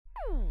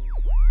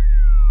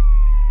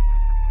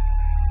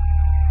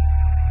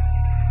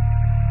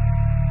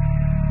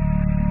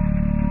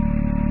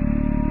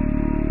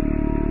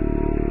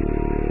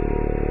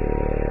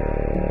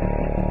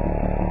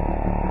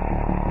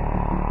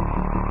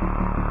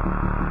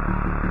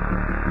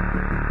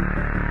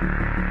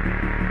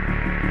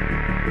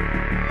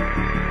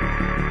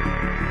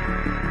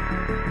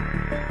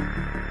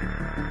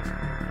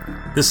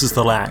This is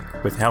The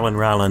Lack with Helen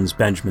Rollins,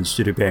 Benjamin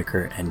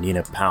Studebaker, and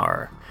Nina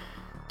Power.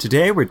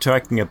 Today we're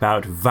talking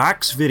about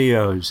Vox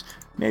videos.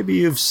 Maybe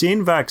you've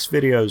seen Vox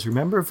videos.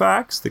 Remember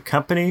Vox, the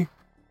company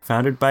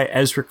founded by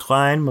Ezra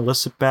Klein,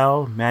 Melissa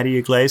Bell, Maddie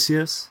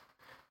Iglesias?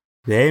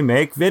 They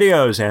make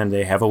videos and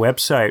they have a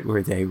website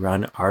where they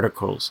run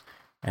articles.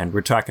 And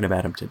we're talking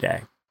about them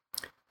today.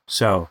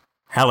 So,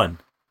 Helen,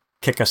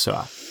 kick us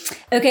off.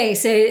 Okay,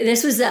 so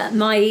this was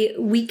my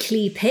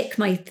weekly pick,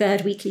 my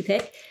third weekly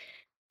pick.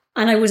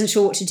 And I wasn't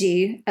sure what to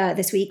do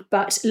this week,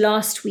 but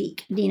last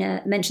week,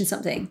 Nina mentioned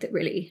something that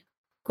really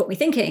got me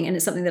thinking, and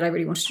it's something that I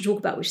really wanted to talk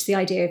about, which is the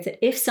idea of that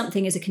if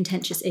something is a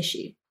contentious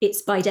issue,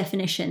 it's by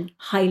definition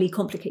highly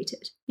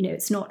complicated. You know,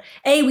 it's not,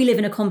 we live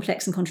in a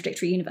complex and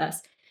contradictory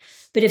universe,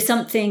 but if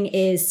something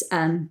is,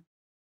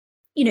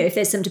 if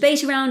there's some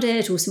debate around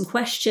it or some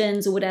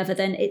questions or whatever,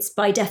 then it's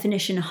by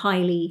definition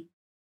highly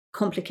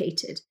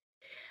complicated.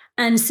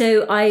 And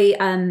so I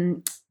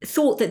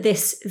thought that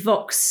this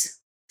Vox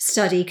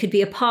study could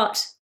be a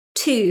part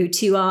 2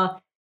 to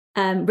our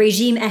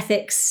regime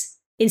ethics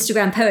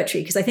Instagram poetry,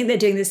 because I think they're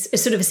doing this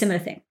as sort of a similar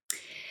thing.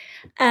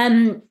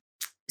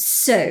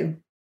 So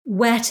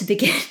where to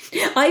begin?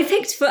 I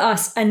picked for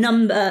us a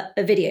number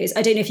of videos.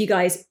 I don't know if you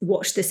guys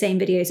watched the same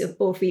videos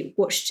or if we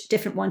watched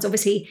different ones.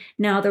 Obviously,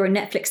 now there are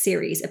Netflix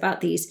series about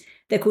these.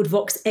 They're called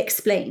Vox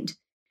Explained.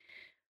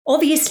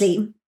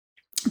 Obviously,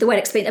 the word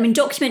explained, I mean,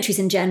 documentaries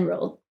in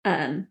general,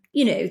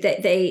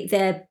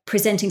 they're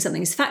presenting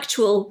something as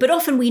factual, but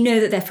often we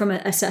know that they're from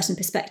a certain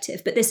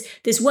perspective. But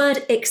this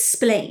word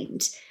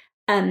explained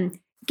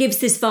gives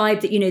this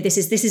vibe that, this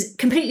is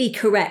completely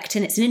correct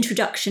and it's an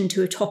introduction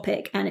to a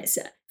topic and it's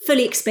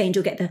fully explained.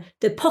 You'll get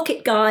the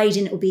pocket guide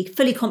and it will be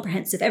fully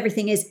comprehensive.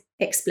 Everything is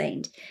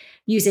explained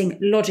using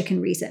logic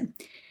and reason.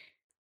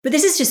 But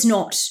this is just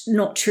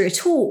not true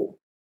at all.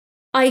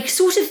 I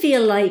sort of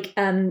feel like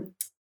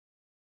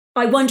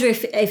I wonder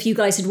if you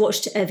guys had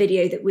watched a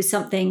video that was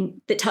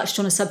something that touched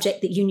on a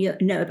subject that you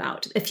know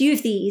about. A few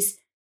of these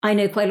I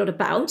know quite a lot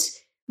about.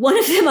 One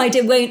of them I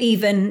won't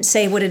even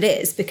say what it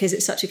is because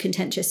it's such a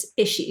contentious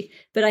issue,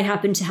 but I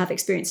happen to have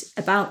experience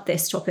about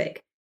this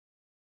topic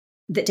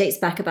that dates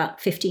back about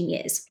 15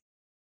 years,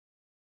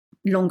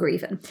 longer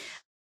even,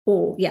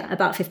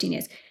 about 15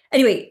 years.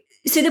 Anyway,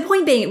 so the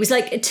point being, it was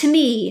like, to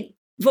me,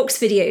 Vox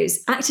videos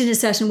act in a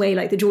certain way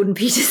like the Jordan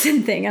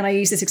Peterson thing, and I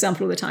use this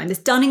example all the time, this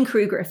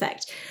Dunning-Kruger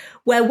effect,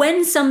 where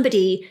when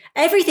somebody,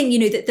 everything,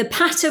 the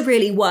patter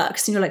really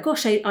works, and you're like,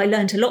 gosh, I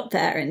learned a lot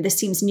there, and this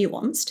seems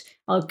nuanced.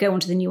 I'll go on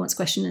to the nuance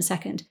question in a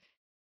second.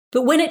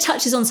 But when it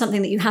touches on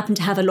something that you happen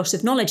to have a lot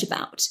of knowledge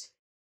about,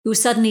 you're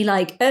suddenly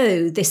like,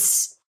 oh,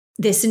 this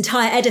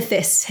entire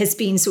edifice has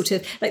been sort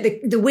of,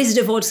 like the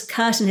Wizard of Oz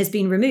curtain has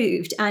been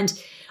removed.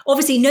 And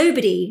obviously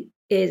nobody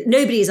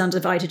is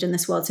undivided in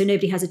this world, so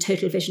nobody has a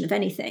total vision of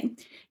anything.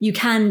 You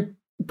can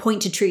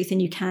point to truth and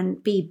you can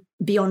be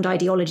beyond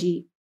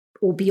ideology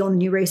or beyond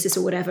neurosis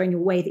or whatever in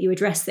your way that you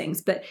address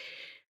things. But,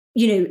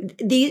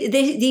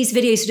 these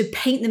videos sort of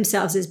paint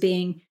themselves as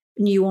being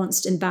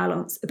nuanced and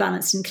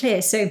balanced and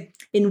clear. So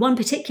in one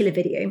particular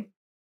video,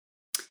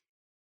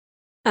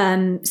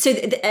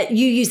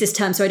 you use this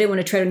term, so I don't want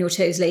to tread on your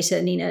toes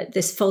later, Nina,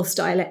 this false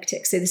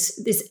dialectic. So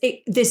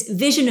this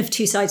vision of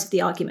two sides of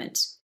the argument,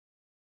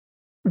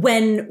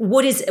 when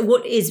what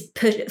is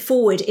put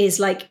forward is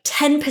like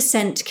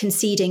 10%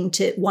 conceding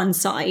to one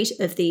side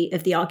of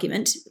the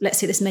argument. Let's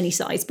say there's many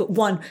sides, but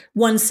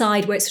one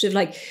side where it's sort of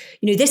like,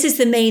 this is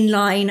the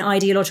mainline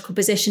ideological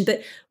position,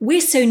 but we're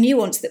so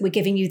nuanced that we're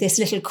giving you this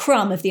little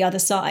crumb of the other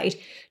side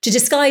to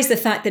disguise the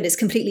fact that it's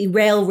completely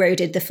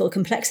railroaded the full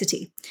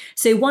complexity.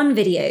 So one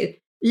video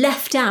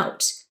left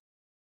out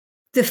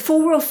the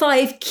 4 or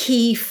 5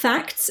 key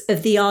facts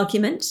of the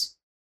argument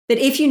that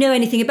if you know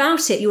anything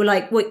about it, you're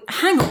like, wait,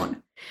 hang on.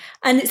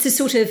 And it's a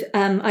sort of,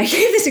 I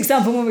gave this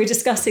example when we were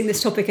discussing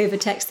this topic over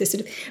text, this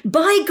sort of,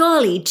 by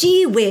golly,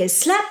 gee whiz,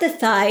 slap the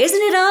thigh, isn't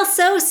it all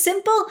so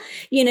simple?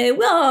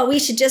 We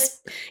should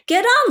just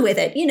get on with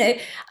it,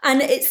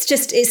 And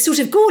it's sort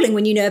of galling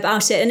when you know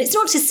about it. And it's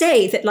not to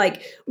say that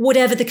like,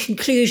 whatever the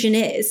conclusion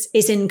is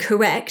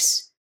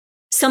incorrect.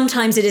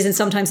 Sometimes it is and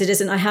sometimes it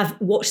isn't. I have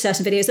watched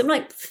certain videos. I'm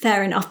like,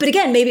 fair enough. But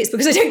again, maybe it's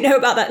because I don't know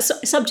about that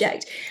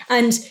subject.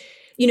 And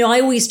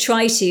I always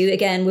try to,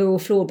 again, we're all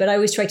flawed, but I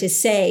always try to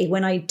say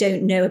when I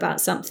don't know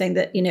about something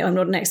that, I'm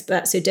not an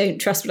expert, so don't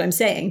trust what I'm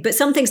saying. But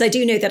some things I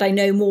do know that I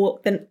know more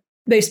than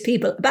most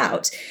people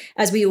about,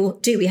 as we all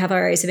do. We have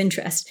our areas of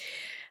interest.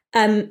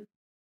 But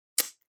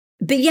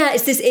yeah,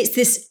 it's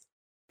this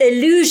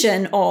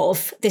illusion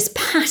of this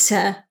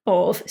patter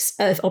of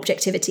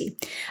objectivity.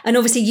 And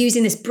obviously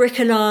using this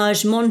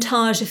bricolage,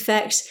 montage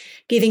effect,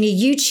 giving a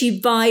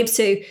YouTube vibe.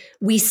 So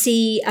we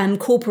see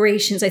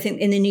corporations, I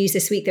think in the news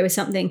this week, there was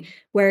something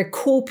where a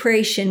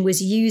corporation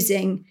was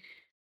using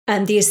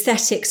the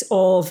aesthetics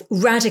of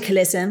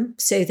radicalism.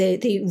 So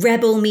the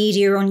rebel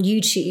media on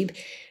YouTube,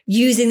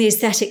 using the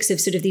aesthetics of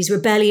sort of these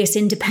rebellious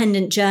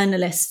independent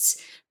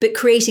journalists, but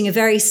creating a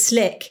very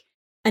slick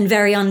and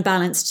very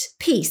unbalanced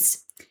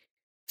piece.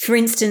 For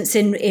instance,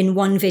 in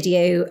one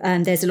video,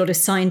 there's a lot of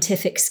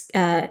scientific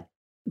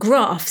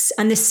graphs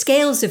and the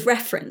scales of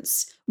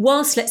reference,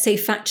 whilst, let's say,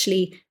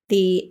 factually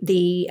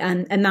the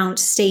amount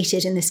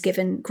stated in this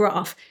given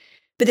graph,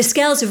 but the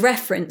scales of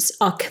reference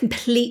are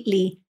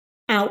completely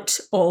out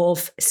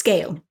of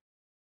scale.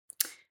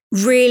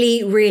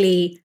 Really,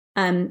 really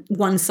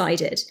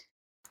one-sided.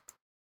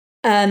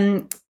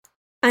 And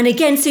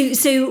again,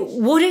 so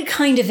what it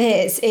kind of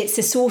is, it's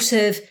a sort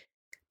of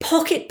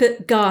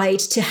pocketbook guide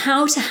to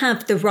how to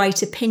have the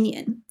right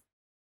opinion,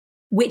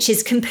 which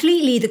is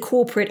completely the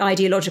corporate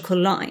ideological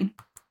line,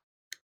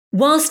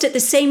 whilst at the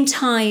same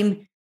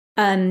time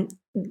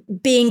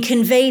being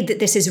conveyed that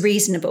this is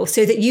reasonable,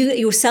 so that you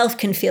yourself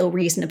can feel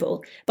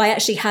reasonable by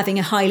actually having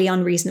a highly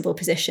unreasonable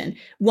position,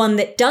 one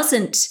that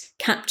doesn't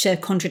capture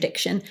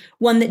contradiction,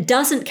 one that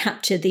doesn't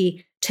capture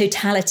the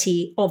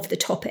totality of the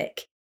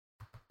topic,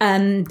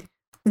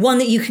 one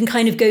that you can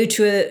kind of go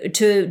to a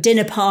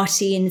dinner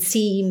party and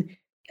seem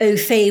au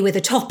fait with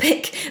a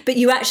topic, but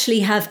you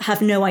actually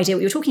have no idea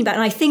what you're talking about.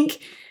 And I think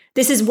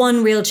this is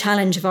one real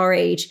challenge of our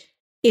age,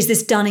 is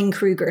this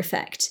Dunning-Kruger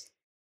effect.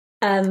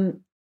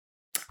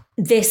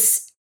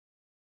 This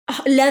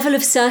level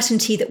of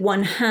certainty that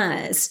one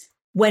has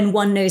when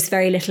one knows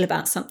very little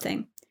about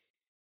something.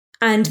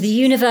 And the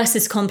universe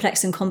is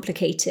complex and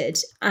complicated.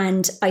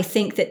 And I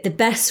think that the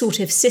best sort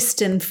of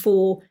system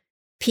for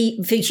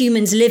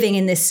humans living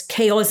in this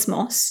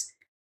chaosmos,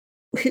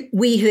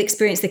 we who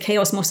experience the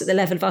chaosmos at the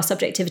level of our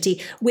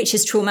subjectivity, which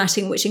is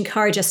traumatic, which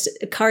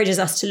encourages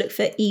us to look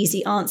for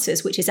easy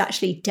answers, which is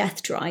actually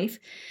death drive,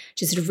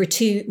 to sort of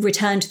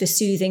return to the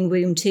soothing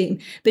womb tomb,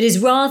 but is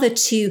rather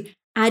to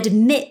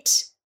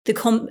admit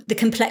the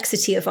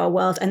complexity of our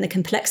world and the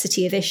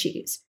complexity of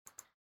issues,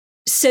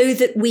 so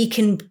that we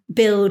can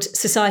build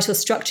societal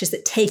structures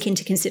that take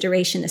into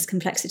consideration this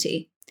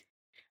complexity.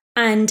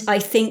 And I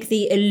think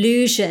the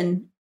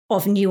illusion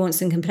of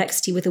nuance and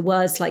complexity with the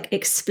words like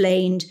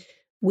explained,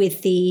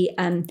 with the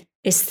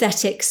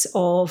aesthetics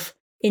of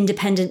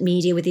independent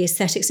media, with the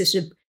aesthetics of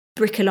sort of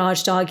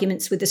bricolaged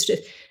arguments, with the sort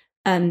of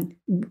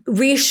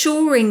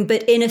reassuring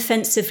but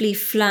inoffensively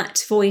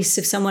flat voice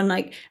of someone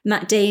like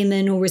Matt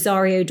Damon or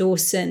Rosario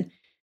Dawson.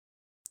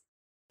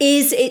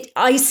 I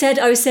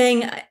was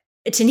saying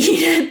to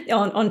Nina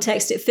on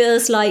text, it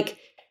feels like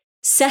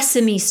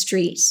Sesame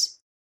Street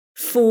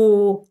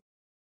for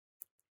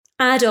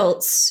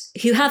adults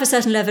who have a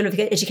certain level of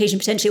education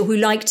potentially, or who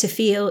like to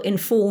feel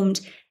informed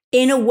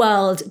in a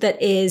world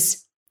that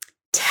is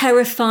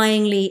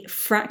terrifyingly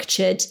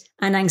fractured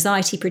and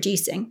anxiety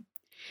producing.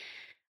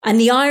 And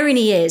the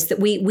irony is that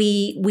we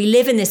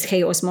live in this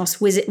chaosmos,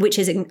 which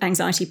is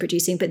anxiety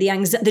producing, but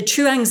the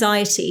true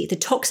anxiety, the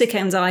toxic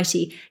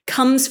anxiety,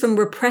 comes from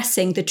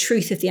repressing the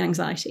truth of the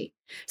anxiety.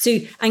 So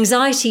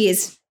anxiety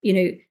is,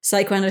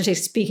 psychoanalytic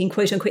speaking,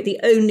 quote unquote, the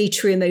only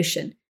true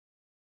emotion.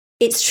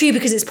 It's true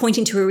because it's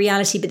pointing to a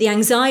reality, but the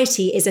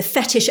anxiety is a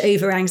fetish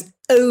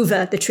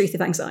over the truth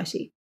of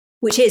anxiety,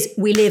 which is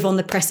we live on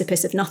the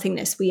precipice of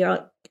nothingness. We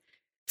are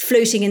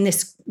floating in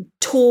this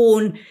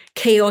torn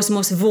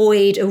chaosmos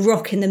void, a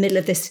rock in the middle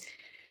of this,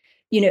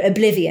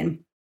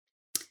 oblivion.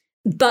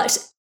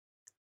 But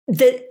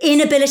the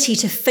inability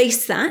to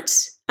face that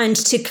and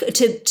to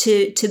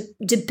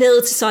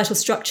build societal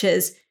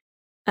structures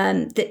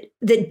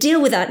that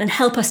deal with that and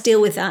help us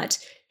deal with that,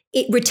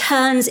 it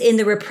returns in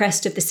the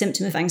repressed of the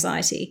symptom of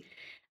anxiety.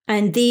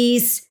 And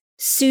these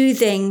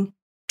soothing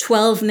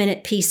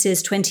 12-minute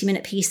pieces,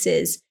 20-minute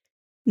pieces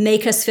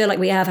make us feel like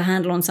we have a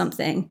handle on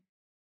something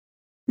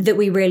that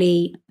we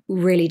really,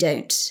 really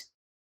don't.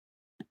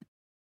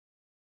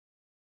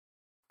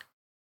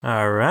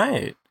 All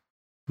right.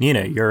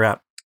 Nina, you're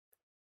up.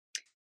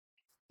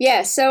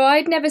 Yeah, so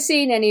I'd never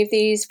seen any of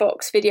these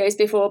Vox videos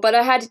before, but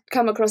I had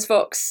come across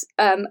Vox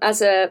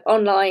as a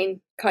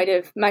online kind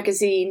of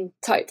magazine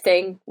type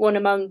thing, one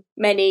among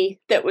many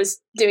that was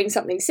doing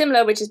something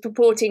similar, which is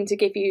purporting to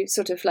give you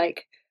sort of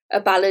like a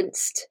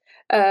balanced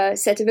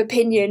set of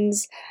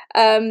opinions.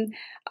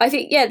 I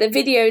think, the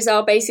videos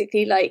are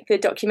basically like the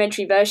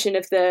documentary version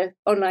of the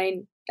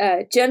online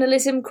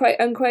journalism, quote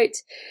unquote.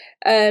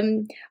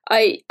 I'm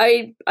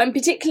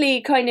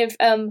particularly kind of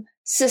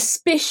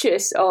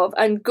suspicious of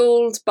and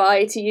galled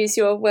by, to use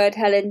your word,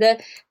 Helen,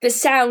 the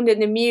sound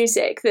and the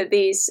music that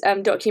these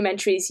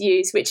documentaries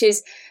use, which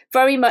is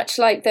very much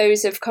like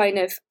those of kind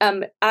of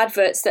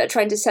adverts that are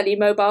trying to sell you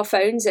mobile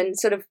phones, and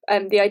sort of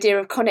the idea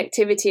of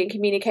connectivity and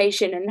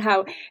communication, and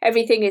how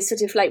everything is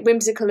sort of like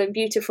whimsical and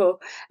beautiful,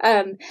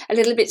 a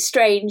little bit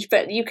strange,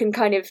 but you can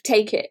kind of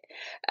take it.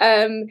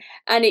 And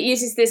it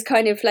uses this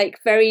kind of like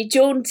very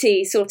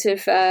jaunty sort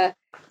of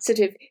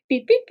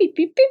beep, beep, beep,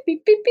 beep, beep,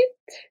 beep, beep, beep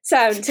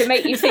sound to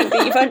make you think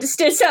that you've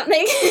understood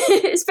something,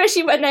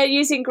 especially when they're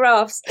using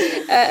graphs.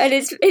 And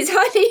it's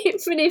highly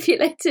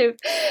manipulative.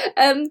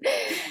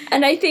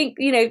 And I think,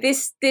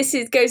 this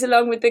goes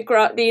along with the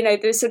graph,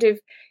 the sort of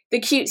the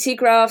cutesy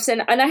graphs.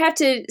 And I have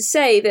to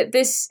say that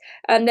this,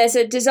 there's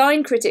a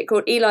design critic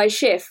called Eli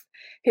Schiff,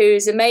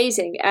 who's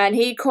amazing. And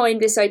he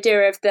coined this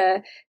idea of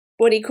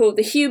what he called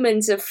the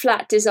humans of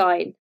flat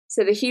design.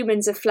 So the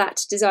humans are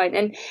flat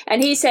design.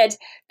 And he said,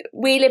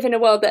 we live in a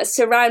world that's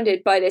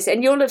surrounded by this.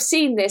 And you'll have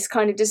seen this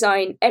kind of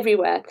design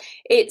everywhere.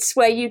 It's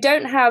where you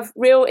don't have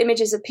real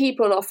images of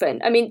people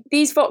often. I mean,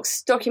 these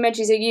Vox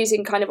documentaries are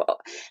using kind of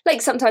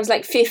like sometimes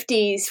like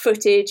 50s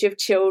footage of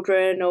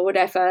children or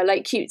whatever,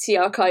 like cutesy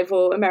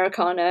archival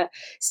Americana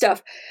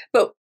stuff.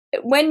 But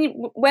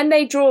when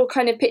they draw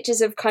kind of pictures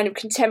of kind of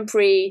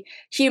contemporary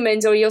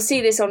humans, or you'll see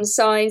this on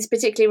signs,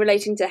 particularly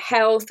relating to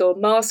health or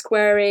mask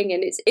wearing,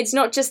 and it's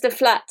not just the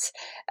flat,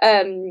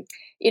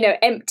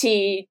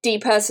 empty,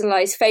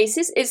 depersonalized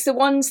faces. It's the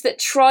ones that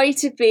try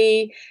to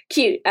be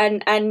cute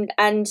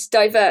and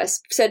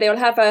diverse. So they'll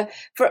have a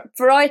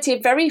variety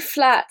of very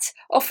flat,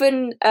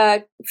 often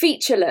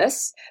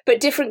featureless, but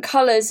different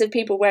colors of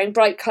people wearing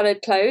bright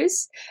colored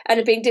clothes and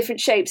of being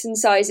different shapes and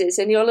sizes.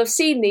 And you'll have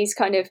seen these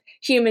kind of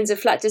humans of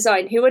flat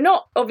design who are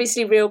not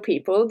obviously real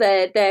people.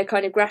 They're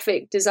kind of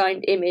graphic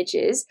designed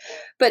images,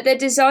 but they're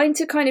designed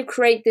to kind of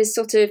create this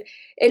sort of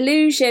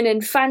illusion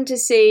and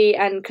fantasy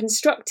and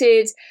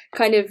constructed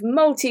kind of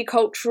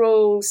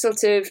multicultural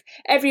sort of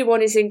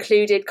everyone is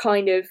included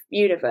kind of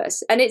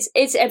universe. And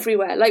it's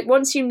everywhere. Like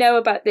once you know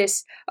about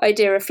this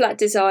idea of flat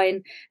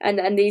design and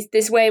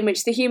this way in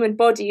which the human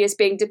body is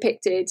being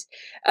depicted,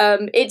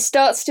 it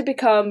starts to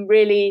become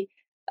really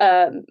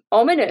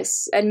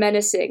ominous and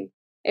menacing,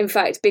 in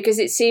fact, because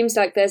it seems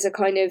like there's a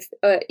kind of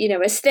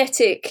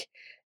aesthetic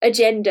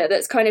agenda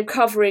that's kind of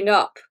covering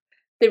up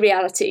the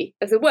reality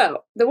of the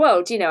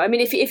world. I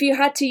mean, if you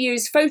had to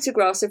use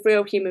photographs of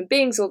real human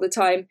beings all the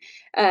time,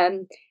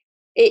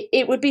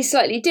 it would be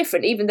slightly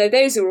different, even though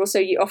those are also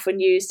often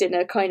used in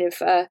a kind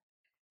of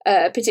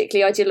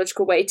particularly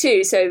ideological way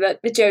too. So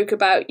that the joke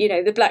about,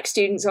 the black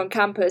students on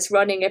campus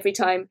running every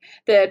time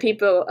the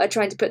people are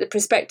trying to put the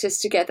prospectus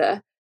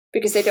together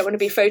because they don't want to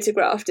be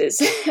photographed as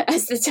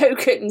the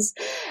tokens.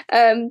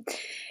 And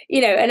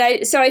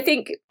I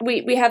think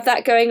we have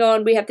that going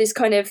on. We have this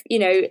kind of,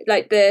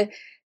 like the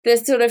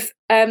sort of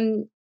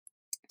the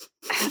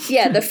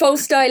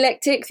false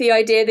dialectic, the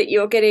idea that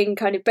you're getting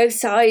kind of both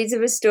sides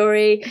of a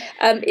story.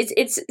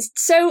 It's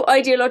so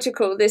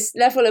ideological, this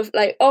level of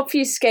like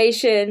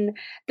obfuscation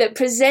that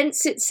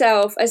presents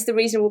itself as the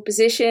reasonable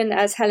position,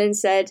 as Helen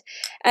said.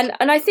 And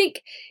I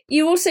think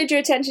you also drew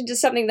attention to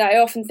something that I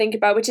often think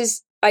about, which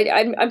is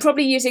I'm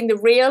probably using the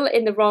real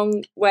in the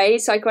wrong way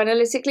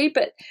psychoanalytically,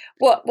 but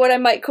what I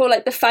might call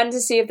like the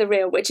fantasy of the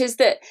real, which is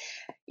that,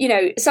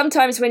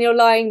 sometimes when you're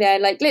lying there,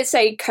 like let's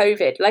say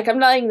COVID, like I'm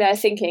lying there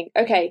thinking,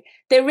 okay,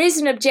 there is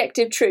an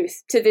objective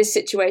truth to this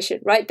situation,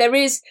 right? There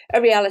is a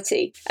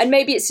reality, and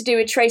maybe it's to do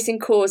with tracing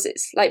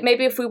causes. Like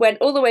maybe if we went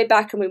all the way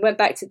back and we went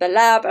back to the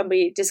lab and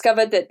we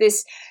discovered that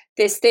this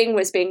thing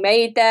was being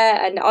made there,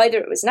 and either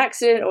it was an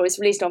accident or it was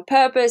released on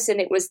purpose,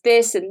 and it was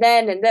this and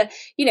then and the,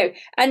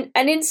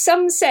 and in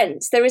some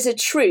sense there is a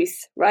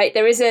truth, right?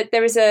 There is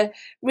a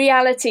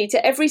reality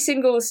to every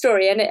single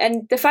story,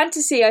 and the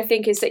fantasy, I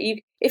think, is that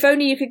if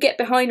only you could get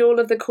behind all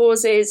of the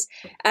causes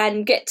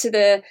and get to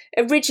the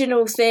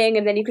original thing,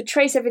 and then you could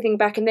trace everything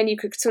back, and then you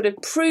could sort of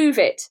prove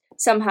it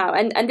somehow,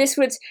 and this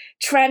would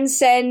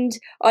transcend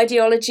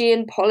ideology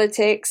and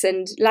politics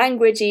and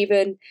language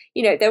even.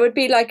 There would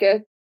be like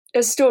a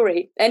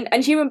story,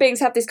 and human beings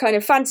have this kind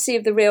of fantasy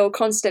of the real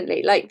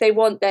constantly, like they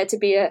want there to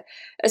be a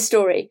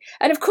story.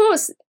 And of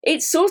course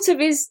it sort of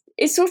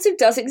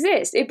does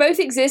exist. It both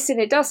exists and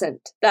it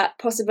doesn't, that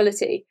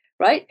possibility,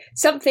 right?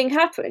 Something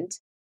happened,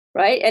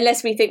 right?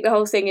 Unless we think the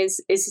whole thing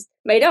is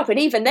made up, and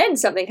even then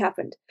something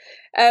happened.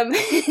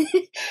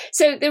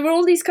 So there were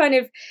all these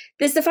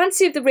there's the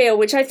fantasy of the real,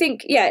 which I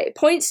think, it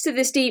points to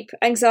this deep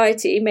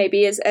anxiety,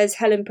 maybe as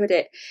Helen put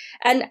it,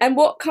 and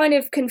what kind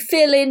of can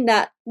fill in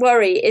that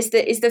worry is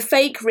the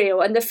fake real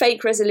and the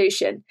fake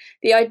resolution,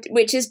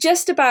 which is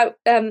just about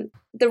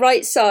the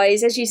right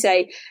size, as you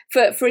say,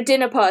 for a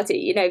dinner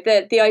party.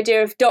 The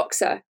idea of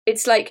doxa.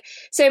 It's like,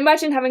 so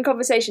imagine having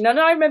conversation, and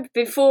I remember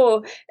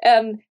before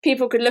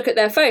people could look at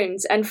their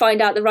phones and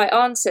find out the right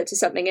answer to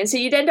something, and so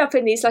you'd end up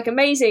in these like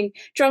amazing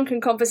drunken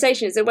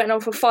conversations that went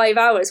on for 5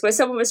 hours, where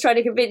someone was trying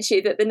to convince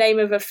you that the name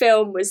of a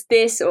film was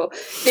this, or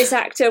this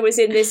actor was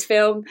in this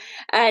film,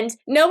 and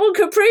no one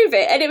could prove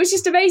it, and it was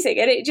just amazing,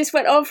 and it just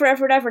went on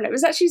forever and ever. And it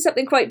was actually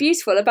something quite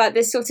beautiful about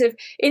this sort of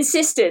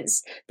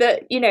insistence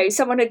that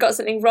someone had got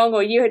something wrong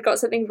or you had got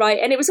something right,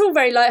 and it was all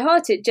very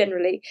lighthearted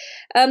generally.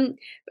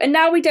 And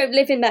now we don't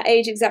live in that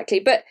age exactly,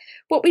 but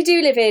what we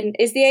do live in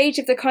is the age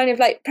of the kind of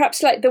like,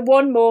 perhaps like the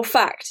one more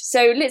fact.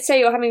 So let's say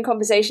you're having a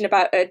conversation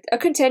about a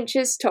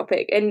contentious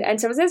topic, and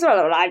someone says,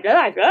 well,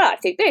 I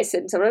think this,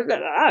 and someone says,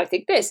 I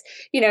think this,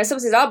 someone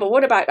says, but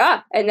what about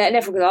that? And then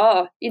everyone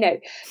goes,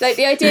 like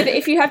the idea that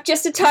if you have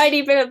just a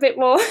tiny bit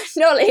more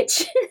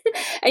knowledge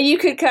and you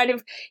could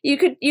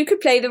you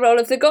could play the role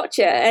of the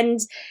gotcha, and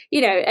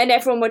and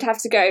everyone would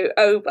have to go,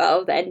 oh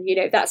well, then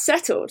that's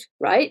settled,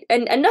 right?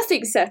 And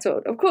nothing's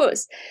settled, of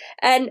course.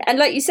 And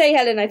like you say,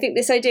 Helen, I think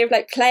this idea of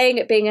like playing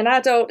at being an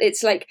adult,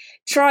 it's like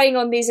trying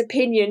on these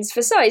opinions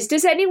for size.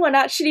 Does anyone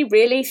actually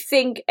really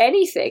think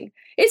anything?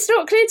 It's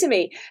not clear to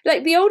me.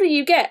 Like, the older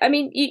you get, I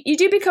mean, you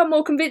do become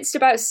more convinced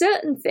about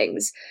certain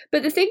things,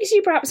 but the things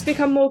you perhaps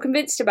become more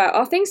convinced about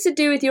are things to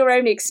do with your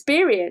own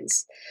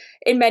experience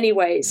in many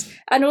ways.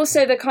 And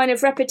also the kind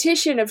of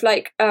repetition of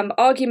like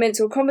arguments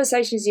or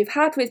conversations you've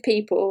had with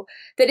people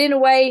that in a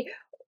way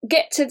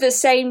get to the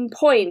same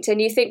point.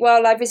 And you think,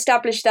 well, I've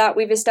established that,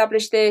 we've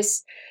established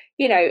this,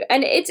 you know,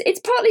 and it's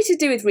partly to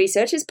do with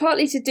research. It's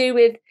partly to do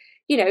with,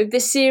 you know, the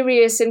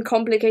serious and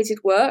complicated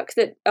work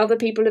that other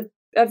people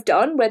have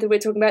done, whether we're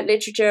talking about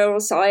literature or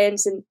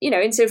science, and, you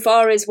know,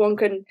 insofar as one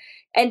can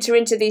enter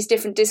into these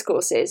different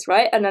discourses,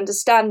 right, and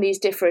understand these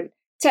different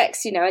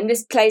texts, you know, and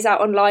this plays out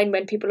online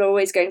when people are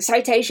always going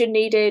citation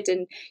needed,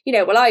 and, you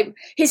know, well, I'm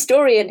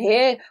historian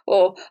here,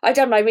 or I've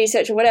done my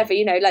research or whatever,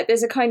 you know, like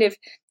there's a kind of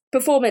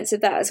performance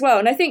of that as well.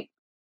 And I think,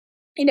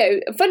 you know,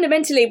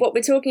 fundamentally what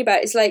we're talking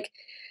about is like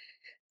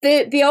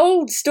the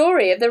old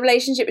story of the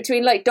relationship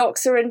between like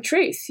doxa and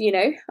truth, you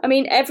know. I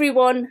mean,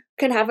 everyone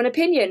can have an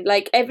opinion,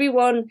 like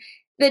everyone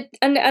that,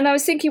 and I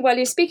was thinking while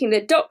you're speaking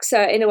that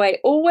doxa in a way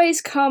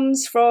always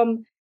comes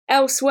from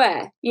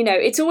elsewhere, you know.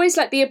 It's always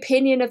like the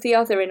opinion of the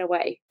other in a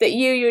way that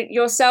you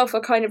yourself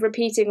are kind of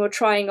repeating or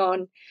trying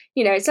on,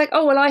 you know. It's like,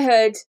 oh, well, I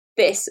heard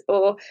this,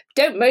 or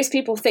don't most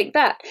people think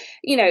that,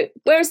 you know.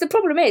 Whereas the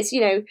problem is, you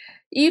know,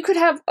 you could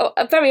have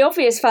a very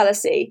obvious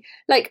fallacy,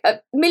 like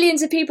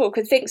millions of people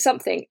could think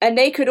something and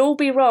they could all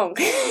be wrong.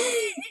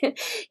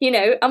 You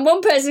know, and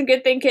one person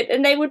could think it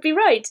and they would be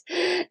right,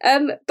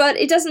 but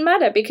it doesn't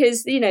matter,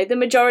 because, you know, the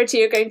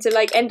majority are going to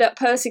like end up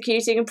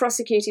persecuting and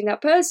prosecuting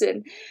that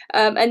person,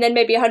 and then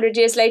maybe 100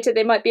 years later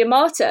they might be a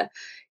martyr,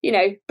 you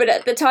know, but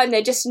at the time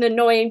they're just an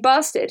annoying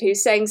bastard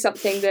who's saying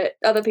something that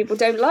other people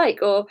don't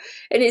like or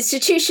an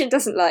institution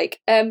doesn't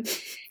like.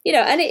 You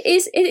know, and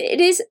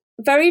it is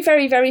very,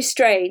 very, very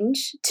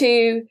strange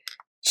to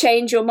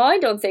change your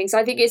mind on things.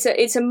 I think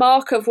it's a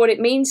mark of what it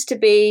means to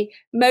be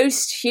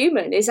most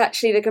human, is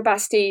actually the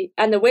capacity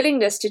and the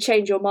willingness to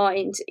change your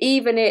mind,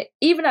 even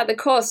at the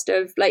cost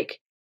of like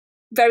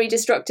very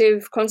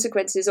destructive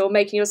consequences or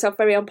making yourself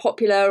very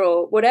unpopular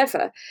or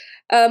whatever.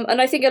 And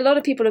I think a lot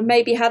of people have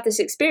maybe had this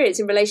experience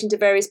in relation to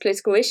various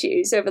political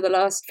issues over the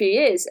last few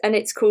years, and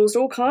it's caused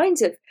all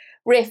kinds of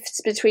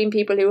rifts between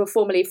people who were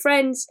formerly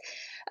friends.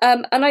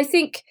 And I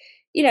think,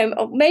 you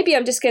know, maybe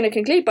I'm just going to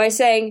conclude by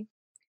saying,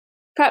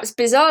 perhaps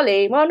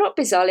bizarrely, well, not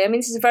bizarrely, I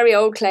mean, this is a very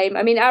old claim.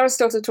 I mean,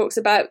 Aristotle talks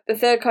about the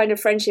third kind of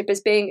friendship as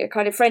being a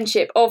kind of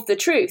friendship of the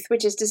truth,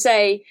 which is to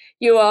say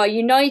you are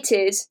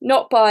united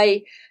not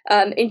by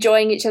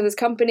enjoying each other's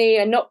company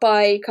and not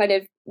by kind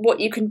of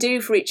what you can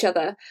do for each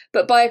other,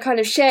 but by a kind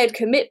of shared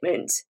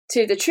commitment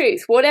to the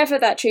truth, whatever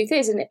that truth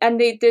is. And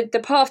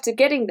the path to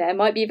getting there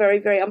might be very,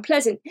 very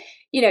unpleasant.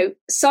 You know,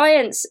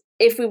 science,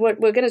 if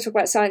we're going to talk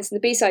about science in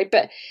the B-side,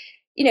 but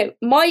you know,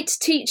 might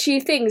teach you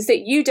things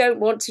that you don't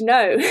want to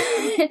know.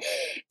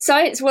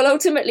 Science will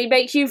ultimately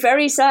make you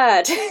very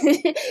sad.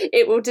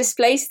 It will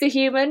displace the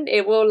human.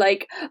 It will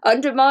like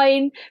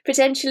undermine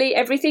potentially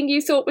everything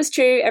you thought was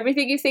true,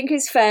 everything you think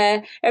is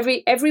fair,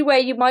 every way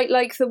you might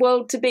like the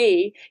world to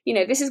be. You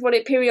know, this is what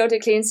it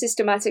periodically and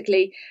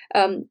systematically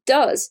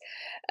does.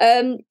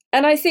 And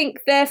I think,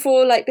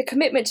 therefore, like the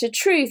commitment to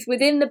truth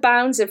within the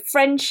bounds of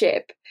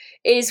friendship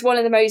is one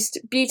of the most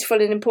beautiful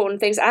and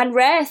important things, and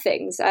rare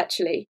things,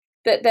 actually,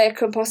 that there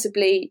can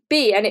possibly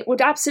be. And it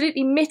would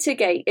absolutely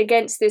mitigate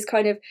against this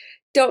kind of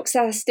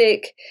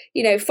doxastic,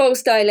 you know,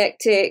 false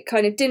dialectic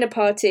kind of dinner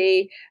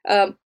party,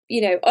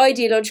 you know,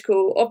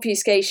 ideological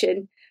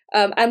obfuscation,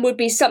 and would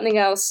be something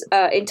else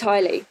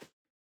entirely.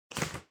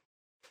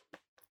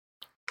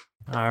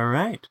 All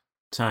right,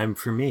 time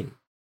for me.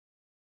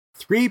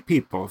 3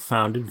 people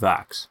founded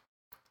Vox: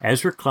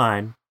 Ezra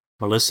Klein,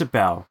 Melissa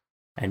Bell,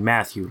 and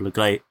Matthew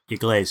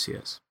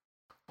Yglesias.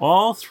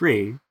 All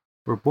 3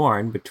 were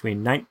born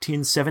between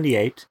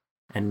 1978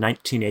 and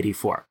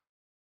 1984.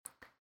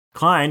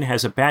 Klein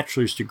has a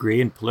bachelor's degree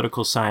in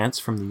political science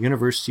from the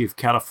University of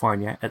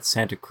California at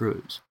Santa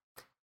Cruz.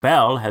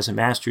 Bell has a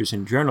master's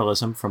in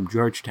journalism from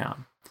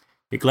Georgetown.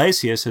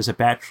 Yglesias has a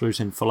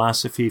bachelor's in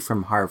philosophy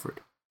from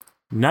Harvard.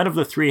 None of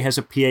the 3 has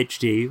a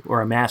PhD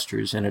or a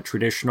master's in a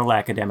traditional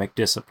academic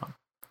discipline.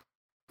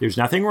 There's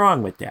nothing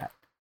wrong with that.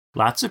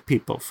 Lots of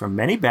people from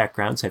many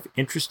backgrounds have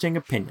interesting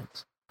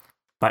opinions.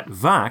 But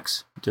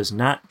Vox does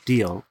not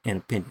deal in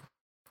opinion.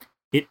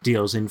 It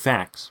deals in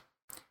facts.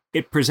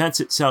 It presents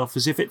itself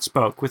as if it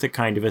spoke with a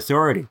kind of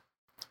authority.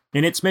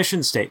 In its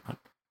mission statement,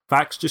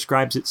 Vox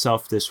describes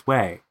itself this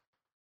way: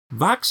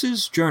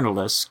 Vox's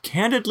journalists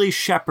candidly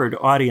shepherd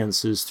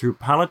audiences through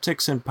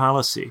politics and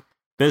policy,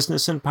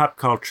 business and pop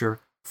culture,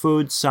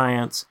 food,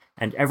 science,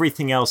 and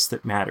everything else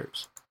that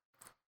matters.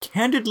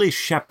 Candidly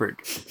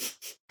shepherd.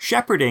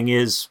 Shepherding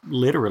is,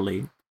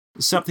 literally,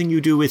 something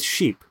you do with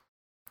sheep.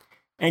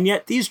 And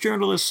yet these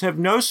journalists have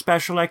no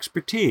special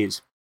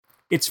expertise.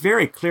 It's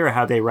very clear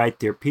how they write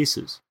their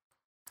pieces.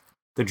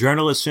 The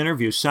journalists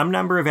interview some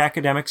number of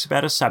academics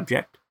about a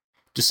subject,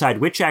 decide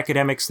which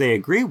academics they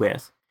agree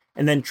with,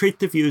 and then treat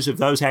the views of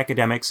those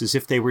academics as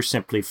if they were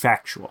simply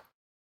factual.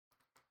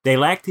 They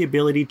lack the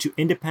ability to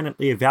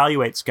independently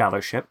evaluate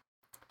scholarship,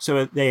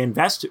 So they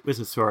invest it with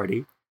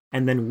authority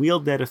and then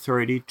wield that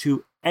authority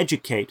to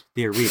educate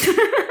their readers.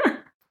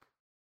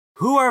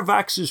 Who are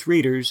Vox's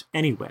readers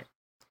anyway?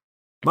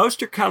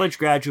 Most are college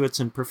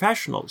graduates and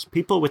professionals,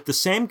 people with the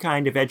same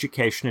kind of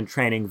education and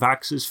training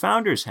Vox's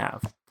founders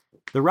have.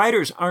 The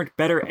writers aren't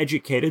better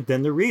educated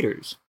than the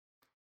readers.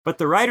 But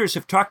the writers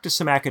have talked to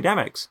some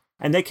academics,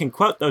 and they can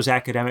quote those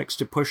academics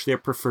to push their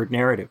preferred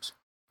narratives.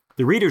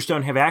 The readers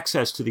don't have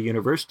access to the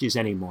universities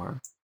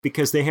anymore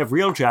because they have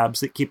real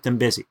jobs that keep them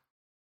busy.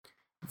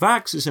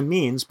 Vox is a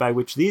means by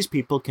which these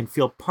people can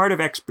feel part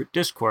of expert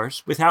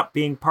discourse without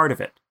being part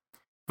of it.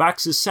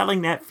 Vox is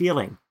selling that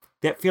feeling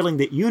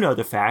that you know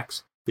the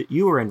facts, that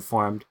you are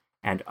informed,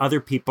 and other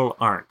people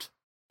aren't.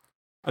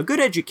 A good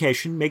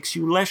education makes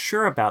you less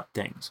sure about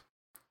things.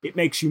 It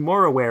makes you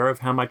more aware of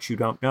how much you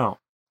don't know.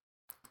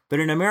 But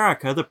in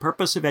America, the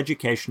purpose of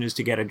education is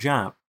to get a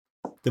job.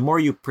 The more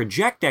you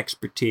project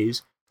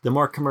expertise, the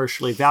more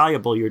commercially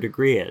valuable your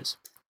degree is.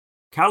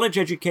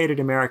 College-educated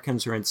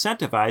Americans are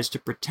incentivized to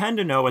pretend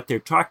to know what they're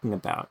talking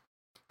about.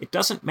 It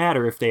doesn't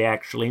matter if they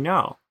actually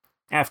know.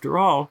 After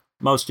all,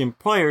 most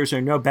employers are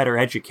no better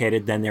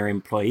educated than their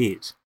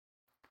employees.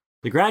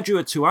 The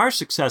graduates who are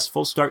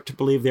successful start to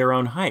believe their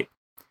own hype.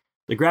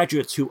 The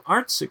graduates who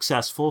aren't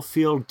successful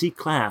feel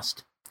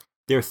declassed.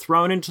 They're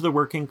thrown into the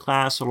working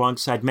class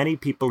alongside many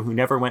people who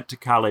never went to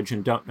college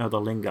and don't know the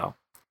lingo.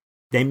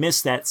 They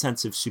miss that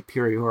sense of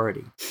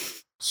superiority.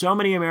 So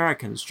many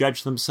Americans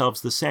judge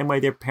themselves the same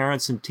way their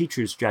parents and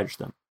teachers judge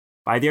them,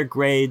 by their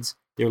grades,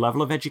 their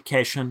level of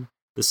education,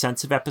 the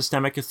sense of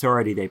epistemic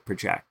authority they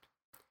project.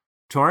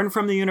 Torn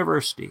from the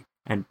university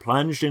and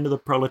plunged into the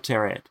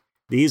proletariat,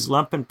 these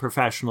lumpen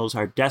professionals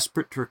are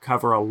desperate to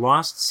recover a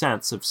lost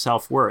sense of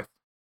self-worth.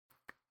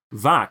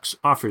 Vox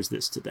offers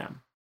this to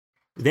them.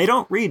 They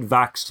don't read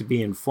Vox to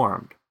be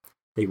informed.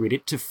 They read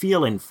it to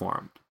feel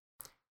informed.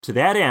 To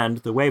that end,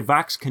 the way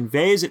Vox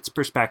conveys its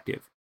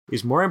perspective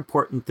is more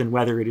important than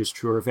whether it is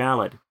true or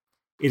valid.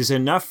 It is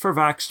enough for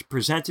Vox to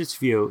present its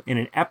view in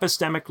an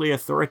epistemically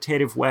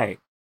authoritative way,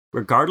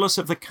 regardless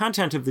of the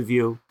content of the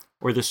view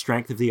or the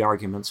strength of the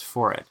arguments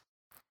for it.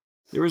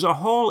 There is a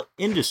whole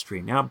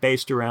industry now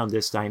based around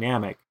this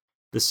dynamic.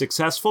 The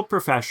successful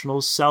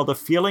professionals sell the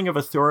feeling of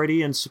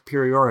authority and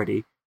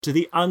superiority to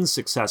the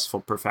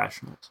unsuccessful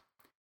professionals.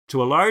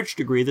 To a large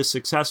degree, the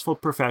successful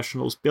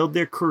professionals build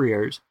their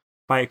careers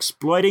by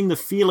exploiting the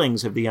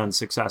feelings of the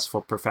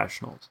unsuccessful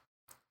professionals.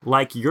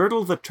 Like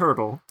Yertle the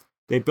turtle,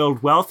 they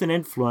build wealth and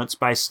influence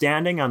by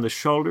standing on the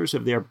shoulders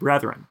of their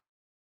brethren.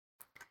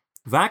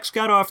 Vox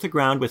got off the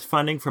ground with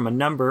funding from a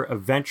number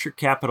of venture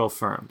capital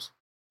firms.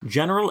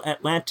 General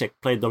Atlantic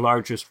played the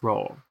largest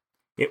role.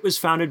 It was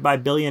founded by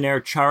billionaire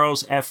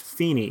Charles F.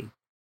 Feeney,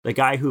 the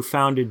guy who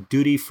founded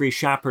Duty Free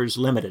Shoppers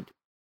Limited.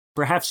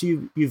 Perhaps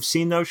you've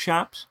seen those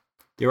shops?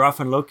 They're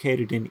often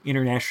located in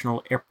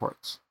international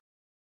airports.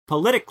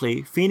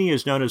 Politically, Feeney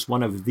is known as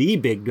one of the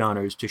big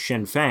donors to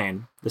Sinn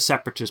Féin, the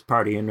separatist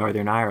party in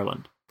Northern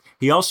Ireland.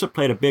 He also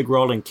played a big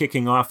role in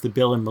kicking off the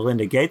Bill and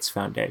Melinda Gates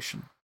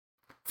Foundation.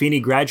 Feeney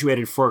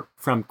graduated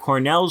from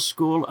Cornell's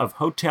School of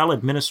Hotel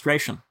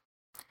Administration.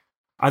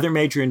 Other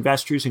major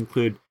investors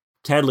include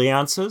Ted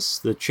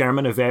Leonsis, the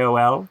chairman of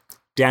AOL,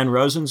 Dan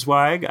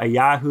Rosenzweig, a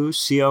Yahoo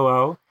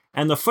COO,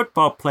 and the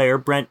football player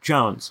Brent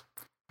Jones.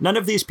 None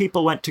of these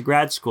people went to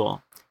grad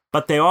school,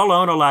 but they all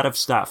own a lot of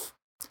stuff.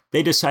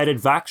 They decided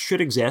Vox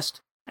should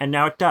exist, and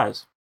now it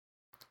does.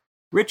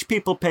 Rich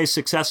people pay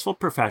successful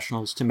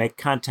professionals to make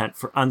content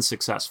for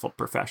unsuccessful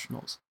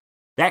professionals.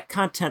 That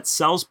content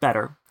sells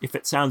better if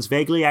it sounds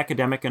vaguely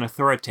academic and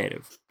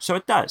authoritative, so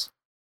it does.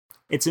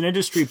 It's an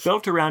industry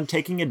built around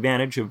taking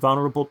advantage of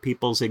vulnerable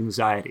people's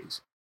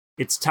anxieties.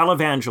 It's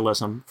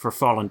televangelism for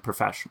fallen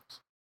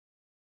professionals.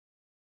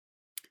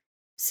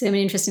 So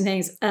many interesting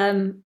things.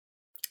 And,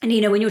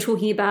 when you're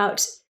talking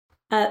about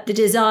the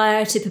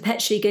desire to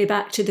perpetually go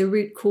back to the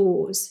root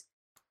cause,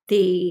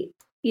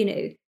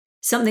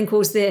 something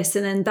caused this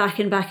and then back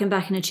and back and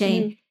back in a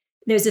chain. Mm.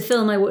 There's a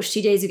film I watched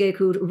 2 days ago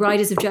called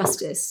Riders of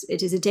Justice.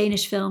 It is a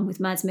Danish film with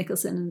Mads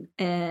Mikkelsen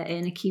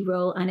in a key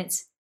role, and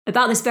it's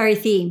about this very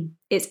theme.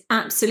 It's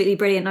absolutely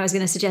brilliant. I was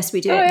going to suggest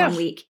we do it one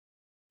week,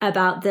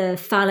 about the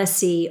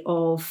fallacy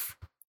of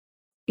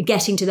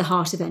getting to the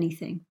heart of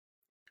anything,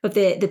 of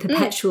the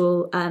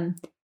perpetual,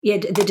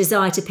 the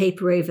desire to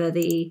paper over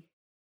the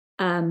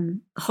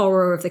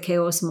horror of the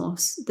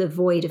chaosmos, the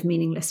void of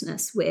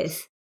meaninglessness,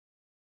 with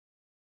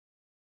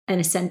an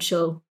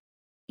essential,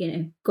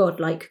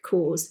 godlike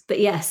cause. But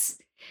yes,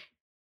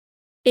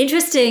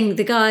 interesting.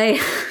 The guy,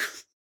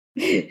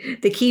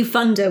 the key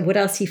funder, what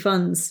else he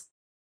funds.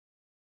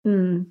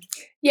 Mm.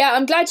 Yeah,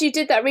 I'm glad you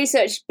did that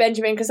research,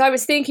 Benjamin, because I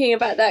was thinking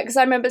about that, because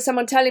I remember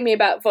someone telling me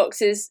about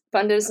Vox's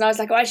funders, and I was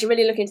like, I should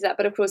really look into that,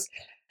 but of course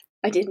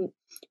I didn't.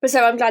 But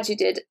so I'm glad you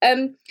did.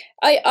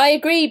 I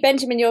agree,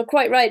 Benjamin, you're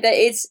quite right that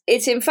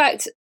it's in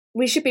fact,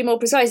 we should be more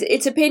precise,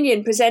 it's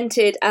opinion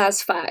presented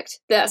as fact.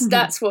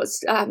 That's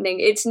what's happening.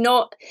 It's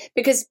not,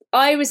 because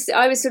I was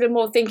sort of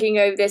more thinking,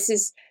 this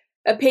is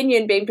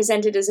opinion being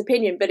presented as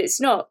opinion, but it's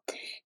not.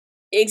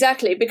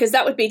 Exactly, because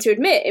that would be to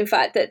admit, in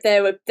fact, that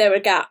there are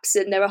gaps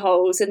and there are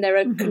holes and there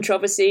are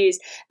controversies,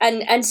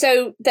 and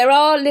so there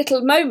are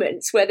little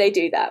moments where they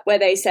do that, where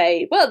they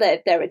say, well,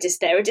 there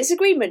are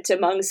disagreement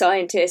among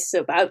scientists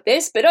about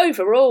this, but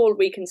overall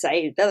we can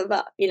say blah,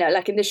 blah, blah,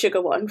 like in the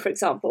sugar one, for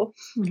example.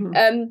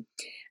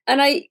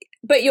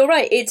 But you're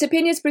right, it's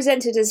opinions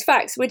presented as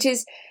facts, which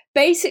is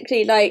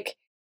basically like.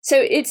 So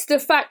it's the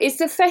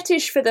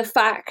fetish for the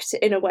fact,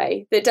 in a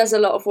way, that does a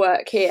lot of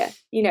work here.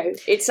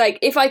 It's like,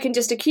 if I can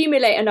just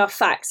accumulate enough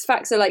facts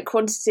are like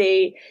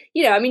quantity.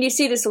 I mean, you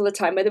see this all the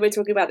time, whether we're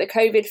talking about the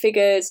COVID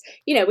figures,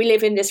 we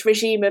live in this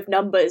regime of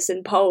numbers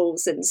and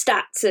polls and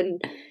stats.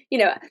 And,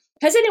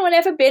 has anyone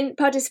ever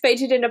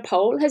participated in a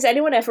poll? Has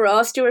anyone ever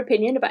asked your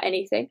opinion about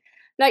anything?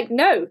 Like,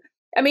 no.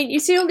 I mean, you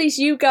see all these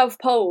YouGov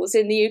polls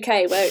in the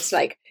UK where it's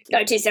like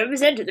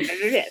 97% of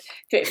the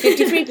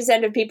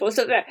 53% of people.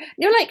 So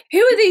you're like, who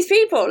are these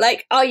people?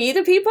 Like, are you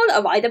the people?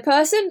 Am I the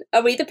person?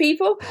 Are we the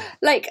people?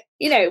 Like,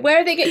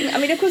 where are they getting? I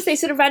mean, of course, they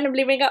sort of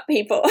randomly ring up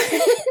people.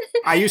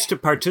 I used to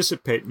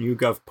participate in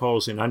YouGov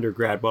polls in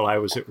undergrad while I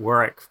was at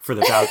Warwick for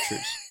the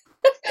vouchers.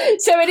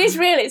 So it is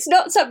real. It's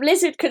not some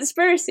lizard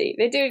conspiracy.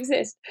 They do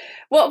exist.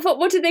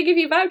 What did they give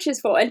you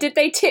vouchers for? And did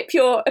they tip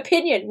your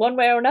opinion one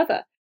way or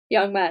another,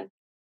 young man?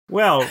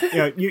 Well,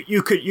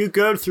 you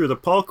go through the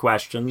poll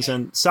questions,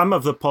 and some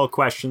of the poll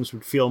questions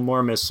would feel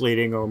more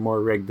misleading or more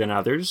rigged than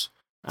others.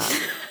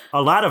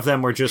 A lot of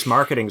them were just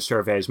marketing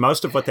surveys.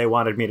 Most of what they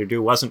wanted me to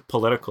do wasn't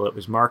political; it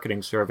was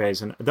marketing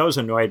surveys, and those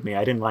annoyed me.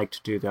 I didn't like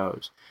to do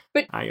those.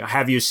 But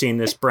have you seen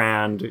this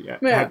brand?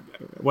 Yeah.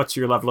 What's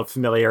your level of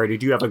familiarity?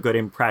 Do you have a good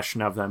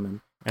impression of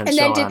them? And then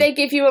so did they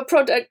give you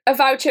a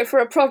voucher for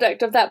a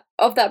product of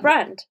that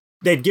brand?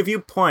 They'd give you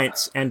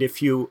points, and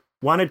if you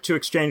wanted to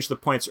exchange the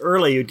points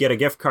early, you'd get a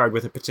gift card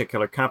with a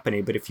particular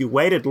company. But if you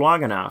waited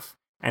long enough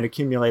and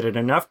accumulated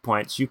enough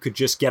points, you could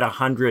just get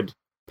 £100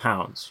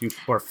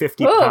 or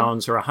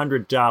 £50 or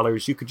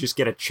 $100. You could just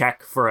get a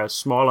check for a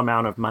small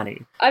amount of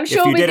money. I'm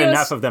sure if you did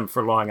enough of them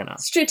for long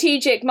enough.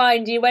 Strategic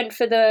mind, you went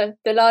for the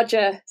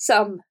larger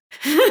sum.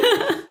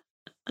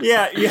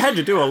 Yeah, you had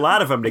to do a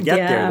lot of them to get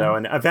there, though.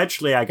 And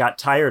eventually I got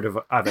tired of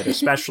it,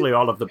 especially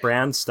all of the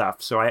brand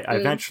stuff. So I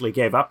eventually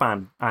gave up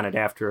on it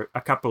after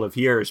a couple of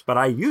years. But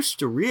I used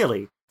to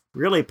really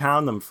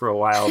pound them for a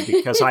while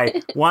because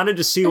I wanted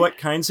to see what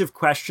kinds of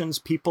questions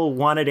people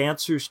wanted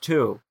answers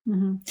to.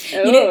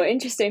 Oh,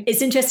 interesting.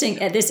 It's interesting.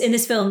 In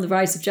this film, The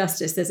Rise of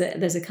Justice,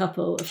 there's a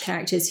couple of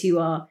characters who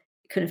are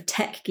kind of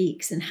tech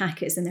geeks and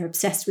hackers, and they're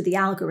obsessed with the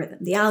algorithm.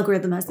 The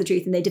algorithm has the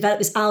truth, and they develop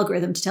this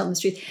algorithm to tell them the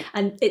truth.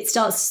 And it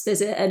starts,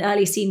 there's an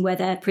early scene where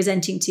they're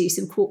presenting to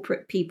some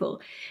corporate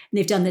people, and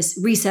they've done this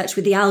research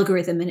with the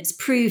algorithm, and it's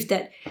proved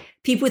that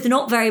people with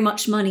not very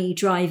much money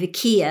drive a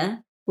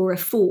Kia or a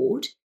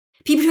Ford.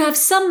 People who have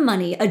some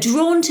money are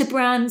drawn to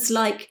brands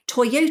like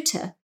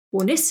Toyota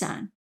or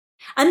Nissan.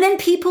 And then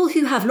people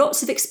who have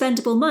lots of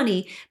expendable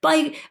money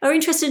are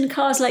interested in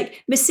cars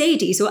like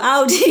Mercedes or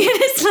Audi. And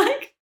it's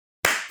like,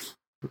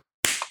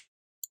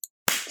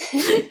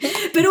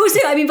 but also,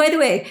 I mean, by the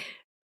way,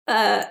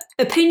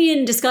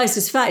 opinion disguised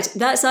as fact,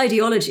 that's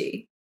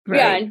ideology,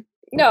 right? Yeah,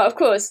 no, of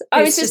course.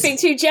 I was just being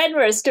too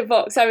generous to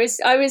Vox. I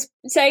was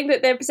saying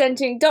that they're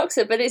presenting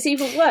Doxa, but it's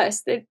even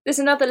worse. There's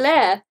another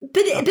layer.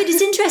 But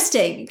it's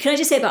interesting. Can I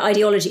just say about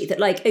ideology that,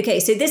 like,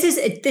 okay, so this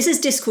is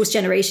discourse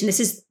generation.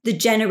 This is the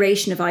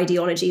generation of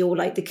ideology, or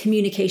like the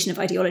communication of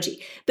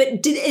ideology.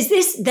 But is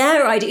this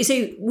their idea?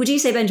 So would you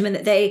say, Benjamin,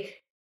 that they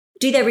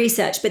do their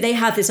research, but they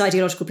have this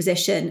ideological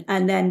position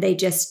and then they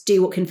just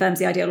do what confirms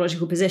the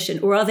ideological position?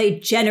 Or are they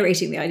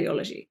generating the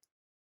ideology?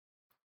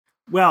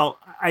 Well,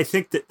 I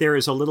think that there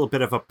is a little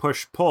bit of a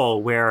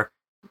push-pull where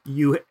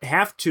you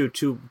have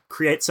to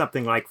create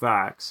something like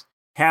Vox,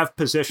 have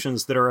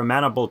positions that are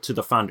amenable to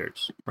the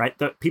funders, right?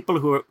 The people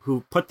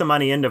who put the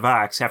money into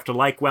Vox have to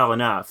like well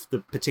enough the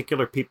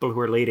particular people who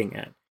are leading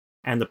it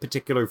and the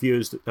particular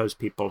views that those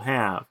people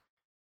have.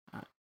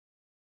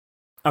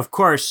 Of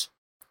course,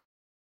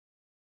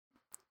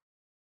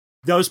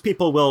 those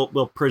people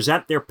will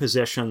present their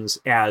positions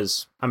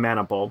as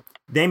amenable.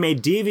 They may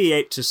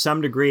deviate to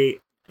some degree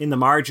in the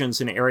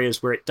margins in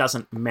areas where it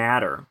doesn't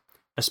matter,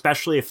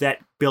 especially if that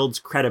builds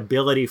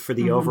credibility for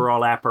the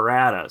overall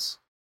apparatus.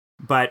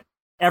 But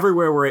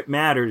everywhere where it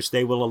matters,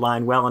 they will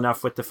align well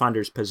enough with the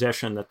funder's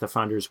position that the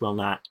funders will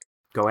not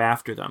go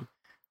after them.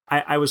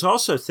 I was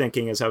also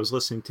thinking, as I was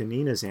listening to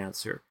Nina's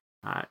answer,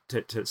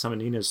 to some of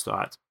Nina's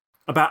thoughts,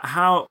 about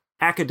how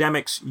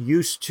academics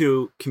used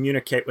to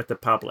communicate with the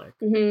public.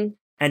 And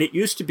it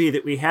used to be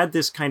that we had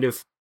this kind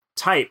of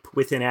type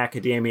within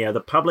academia, the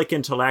public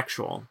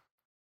intellectual,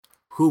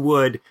 who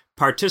would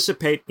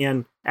participate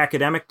in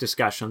academic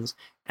discussions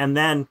and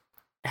then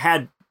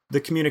had the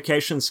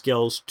communication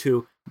skills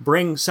to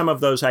bring some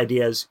of those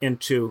ideas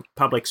into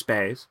public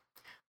space.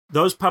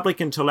 Those public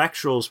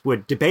intellectuals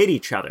would debate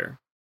each other.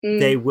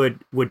 They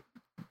would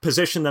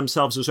position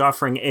themselves as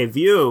offering a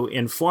view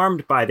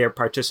informed by their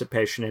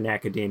participation in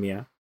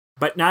academia,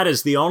 but not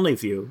as the only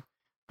view.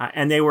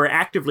 And they were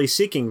actively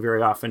seeking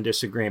very often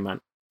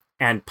disagreement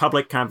and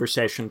public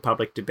conversation,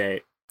 public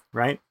debate,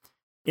 right?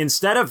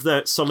 instead of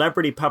the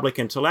celebrity public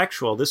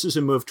intellectual, this is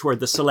a move toward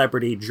the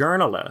celebrity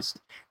journalist.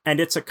 And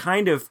it's a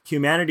kind of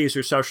humanities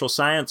or social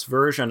science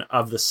version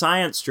of the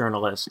science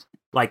journalist,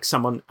 like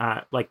someone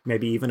like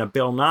maybe even a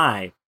Bill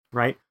Nye,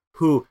 right,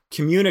 who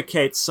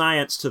communicates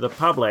science to the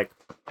public,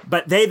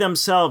 but they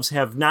themselves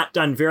have not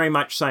done very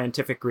much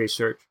scientific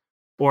research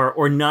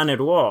or none at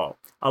all.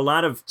 A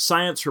lot of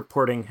science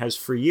reporting has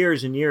for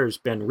years and years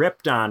been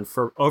ripped on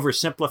for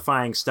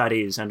oversimplifying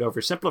studies and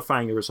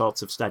oversimplifying the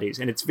results of studies.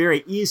 And it's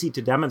very easy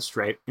to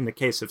demonstrate in the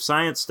case of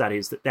science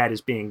studies that that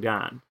is being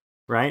done,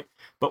 right?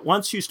 But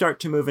once you start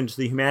to move into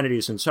the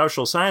humanities and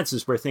social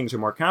sciences where things are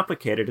more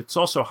complicated, it's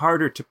also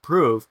harder to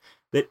prove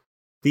that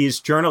these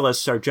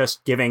journalists are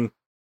just giving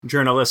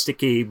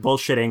journalistic-y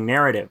bullshitting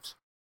narratives,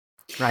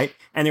 right?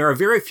 And there are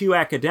very few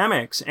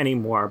academics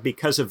anymore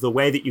because of the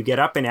way that you get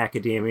up in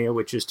academia,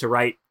 which is to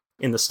write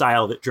in the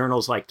style that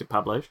journals like to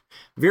publish.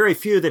 Very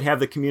few that have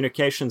the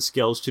communication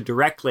skills to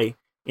directly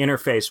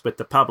interface with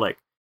the public.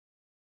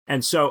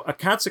 And so a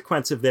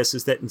consequence of this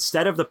is that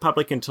instead of the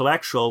public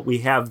intellectual, we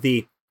have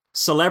the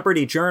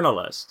celebrity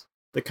journalist,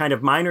 the kind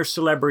of minor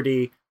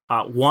celebrity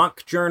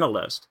wonk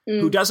journalist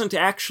who doesn't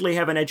actually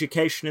have an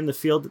education in the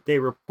field that they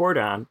report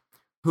on,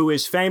 who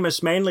is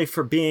famous mainly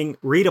for being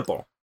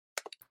readable.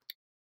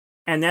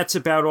 And that's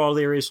about all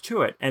there is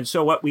to it. And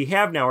so what we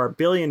have now are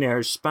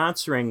billionaires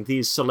sponsoring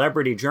these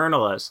celebrity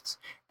journalists.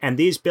 And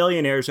these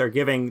billionaires are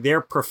giving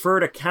their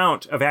preferred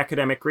account of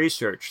academic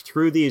research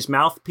through these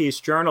mouthpiece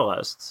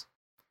journalists.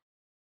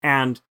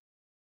 And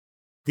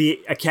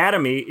the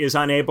academy is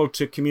unable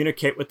to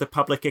communicate with the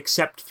public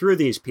except through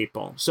these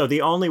people. So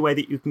the only way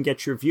that you can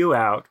get your view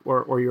out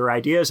or your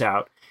ideas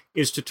out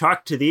is to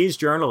talk to these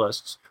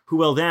journalists who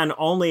will then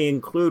only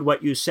include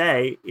what you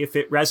say if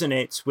it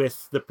resonates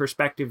with the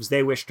perspectives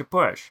they wish to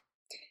push.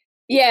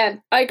 Yeah,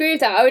 I agree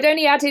with that. I would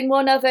only add in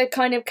one other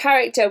kind of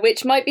character,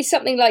 which might be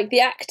something like the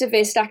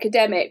activist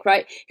academic,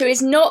 right? Who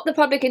is not the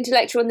public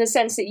intellectual in the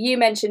sense that you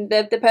mentioned,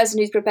 the person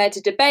who's prepared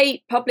to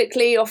debate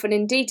publicly, often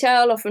in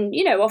detail,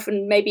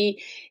 often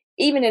maybe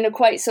even in a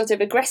quite sort of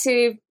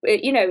aggressive,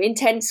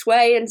 intense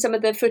way. And some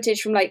of the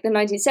footage from like the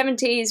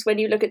 1970s, when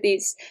you look at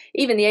these,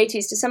 even the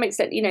 80s to some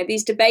extent,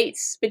 these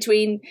debates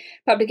between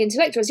public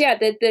intellectuals,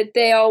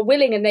 they are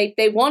willing and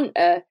they want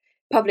a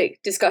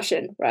public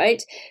discussion,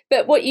 right?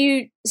 But what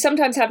you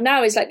sometimes have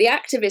now is like the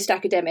activist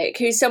academic,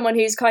 who's someone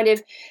who's kind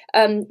of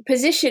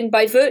positioned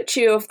by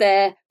virtue of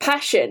their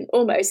passion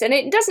almost. And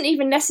it doesn't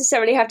even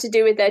necessarily have to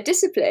do with their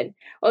discipline,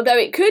 although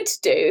it could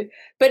do.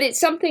 But it's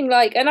something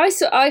like, and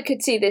I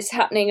could see this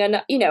happening.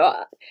 And,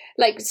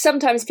 like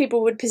sometimes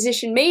people would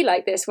position me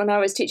like this when I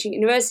was teaching at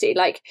university,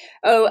 like,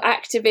 oh,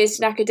 activist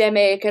and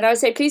academic. And I would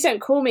say, please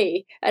don't call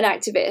me an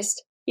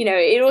activist.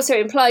 It also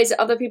implies that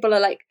other people are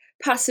like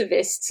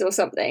pacifists or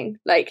something,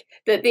 like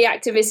that the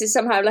activist is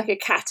somehow like a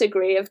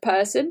category of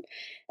person.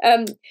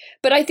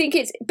 But I think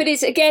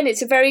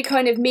it's a very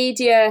kind of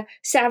media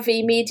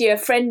savvy, media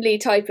friendly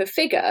type of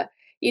figure,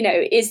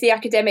 is the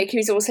academic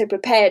who's also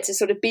prepared to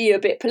sort of be a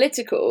bit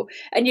political.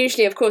 And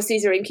usually, of course,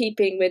 these are in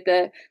keeping with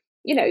the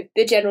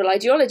general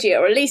ideology,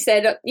 or at least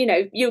they're not,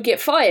 you'll get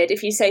fired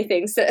if you say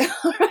things that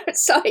are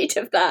outside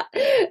of that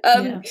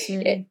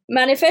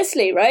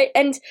manifestly, right?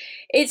 And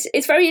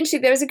it's very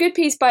interesting. There was a good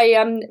piece by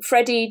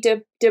Freddie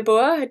de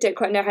Boer. I don't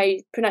quite know how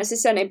you pronounce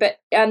his surname, but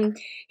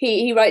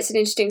he writes an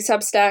interesting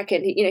Substack,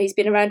 and he's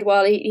been around a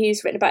while.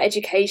 He's written about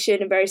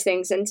education and various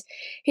things, and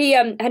he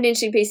had an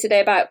interesting piece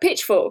today about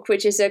Pitchfork,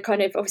 which is a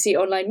kind of obviously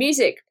online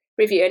music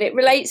review, and it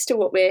relates to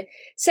what we're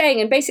saying.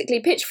 And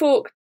basically,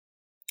 Pitchfork,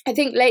 I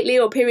think lately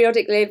or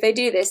periodically, if they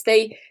do this,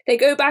 they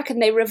go back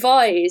and they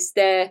revise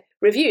their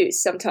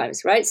reviews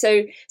sometimes, right?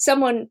 So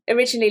someone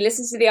originally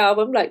listens to the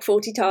album like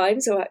 40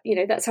 times, or,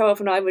 that's how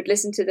often I would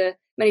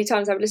many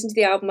times I would listen to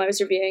the album I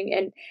was reviewing,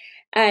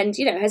 and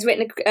has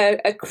written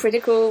a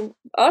critical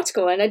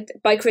article. And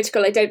by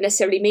critical, I don't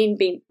necessarily mean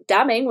being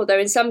damning, although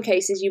in some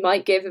cases you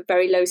might give a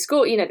very low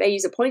score. They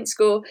use a point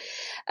score.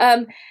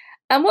 And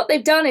what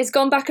they've done is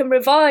gone back and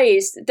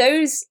revised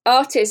those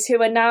artists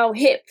who are now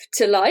hip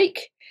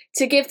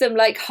to give them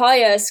like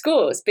higher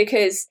scores,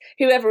 because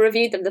whoever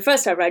reviewed them the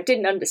first time around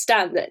didn't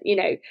understand that,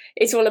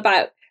 it's all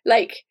about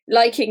like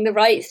liking the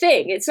right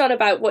thing. It's not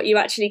about what you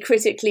actually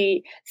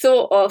critically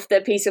thought of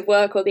the piece of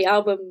work or the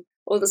album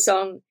or the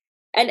song.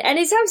 And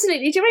it's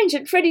absolutely deranged.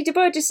 And Freddie de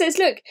Boer just says,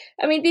 look,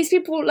 I mean, these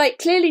people like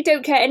clearly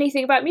don't care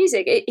anything about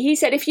music. He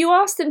said, if you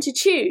ask them to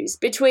choose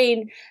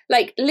between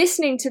like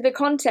listening to the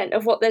content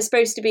of what they're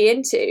supposed to be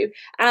into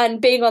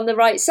and being on the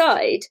right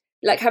side,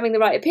 like having the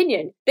right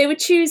opinion, they would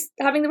choose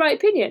having the right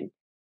opinion.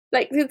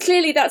 Like,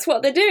 clearly that's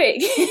what they're doing.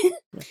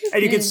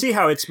 And you can see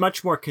how it's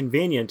much more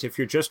convenient if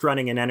you're just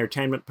running an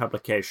entertainment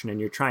publication and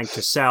you're trying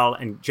to sell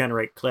and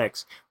generate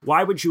clicks.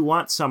 Why would you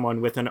want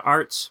someone with an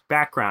arts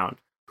background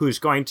who's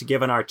going to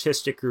give an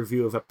artistic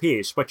review of a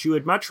piece? What you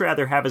would much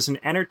rather have is an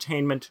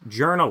entertainment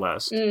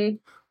journalist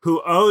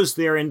who owes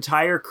their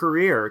entire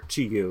career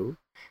to you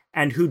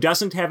and who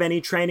doesn't have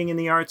any training in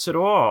the arts at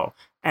all,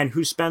 and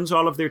who spends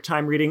all of their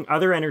time reading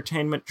other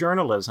entertainment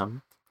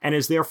journalism and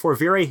is therefore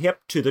very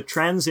hip to the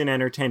trends in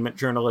entertainment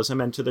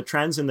journalism and to the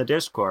trends in the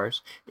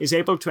discourse, is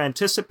able to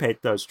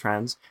anticipate those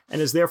trends,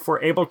 and is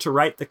therefore able to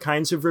write the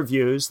kinds of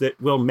reviews that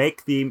will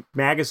make the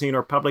magazine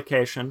or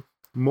publication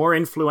more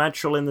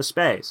influential in the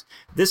space.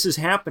 This is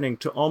happening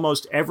to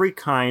almost every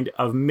kind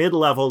of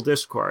mid-level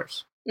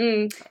discourse.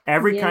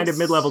 Every kind of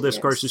mid-level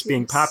discourse is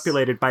being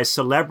populated by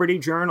celebrity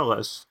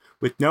journalists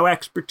with no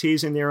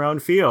expertise in their own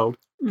field,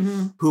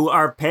 who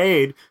are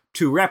paid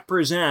to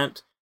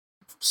represent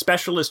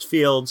specialist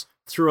fields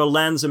through a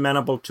lens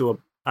amenable to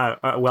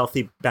a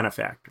wealthy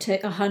benefactor.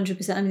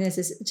 100%. I mean, this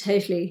is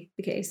totally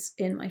the case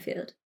in my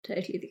field.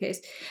 Totally the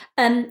case.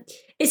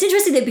 It's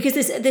interesting though, because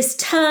this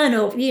turn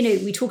of,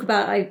 we talk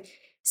about, I've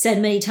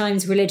said many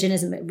times, religion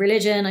isn't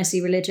religion. I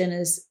see religion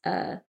as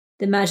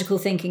the magical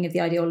thinking of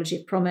the ideology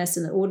of promise,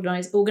 and the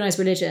organized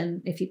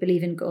religion, if you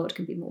believe in God,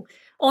 can be more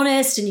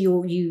honest, and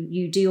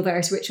you do your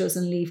various rituals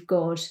and leave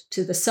God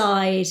to the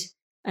side,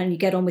 and you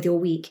get on with your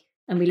week.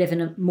 And we live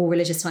in a more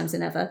religious times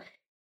than ever.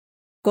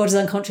 God is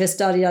unconscious,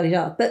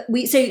 da-da-da-da-da. But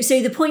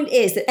so the point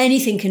is that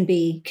anything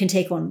can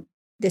take on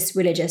this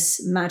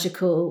religious,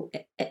 magical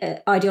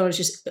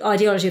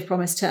ideology of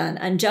promise turn.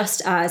 And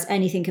just as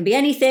anything can be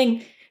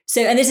anything.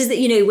 So, and this is that,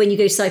 when you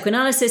go to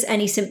psychoanalysis,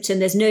 any symptom,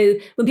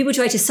 when people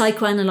try to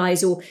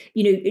psychoanalyze or,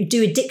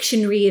 do a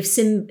dictionary of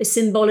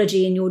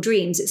symbology in your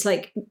dreams, it's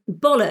like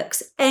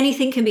bollocks.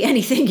 Anything can be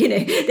anything,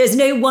 there's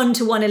no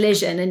one-to-one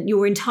elision, and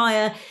your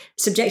entire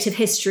subjective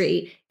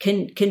history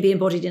can be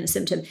embodied in a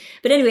symptom.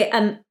 But anyway,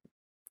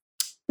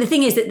 the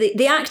thing is that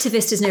the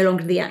activist is no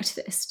longer the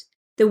activist.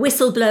 The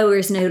whistleblower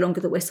is no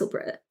longer the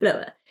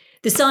whistleblower.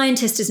 The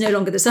scientist is no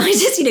longer the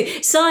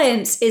scientist.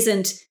 Science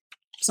isn't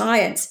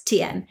science,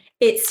 TM.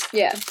 It's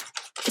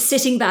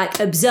sitting back,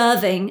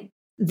 observing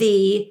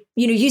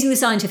using the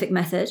scientific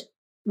method,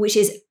 which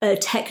is a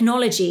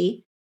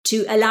technology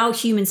to allow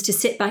humans to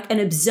sit back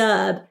and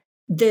observe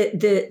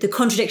the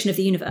contradiction of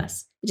the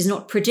universe. It is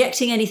not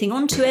projecting anything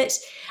onto it.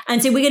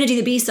 And so we're going to do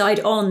the B-side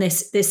on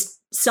this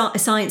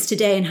science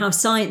today, and how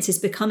science is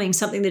becoming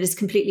something that is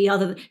completely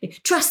other.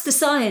 Trust the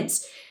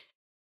science.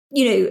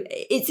 You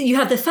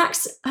have the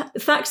facts.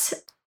 Facts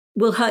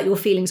will hurt your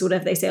feelings,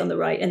 whatever they say on the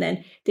right, and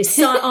then this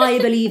I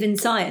believe in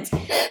science.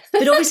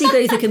 But obviously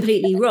both are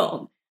completely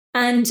wrong.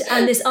 And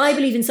this I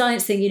believe in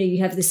science thing,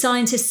 you have the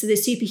scientists, the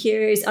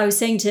superheroes. I was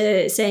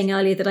saying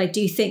earlier that I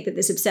do think that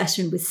this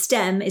obsession with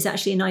STEM is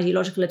actually an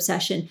ideological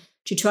obsession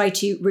to try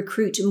to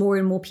recruit more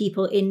and more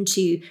people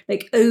into,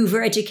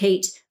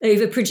 over-educate,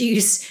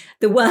 overproduce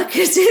the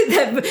workers.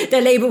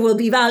 Their labor will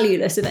be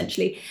valueless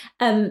eventually.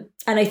 And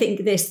I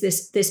think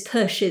this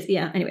push is,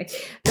 anyway.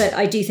 But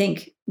I do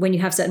think when you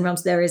have certain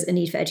realms, there is a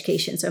need for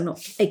education. So I'm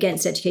not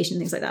against education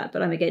and things like that,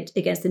 but I'm against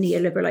the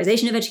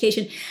neoliberalization of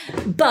education.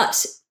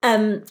 But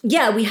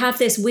we have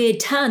this weird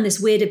turn, this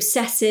weird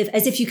obsessive,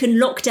 as if you can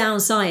lock down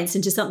science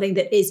into something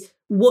that is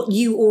what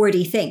you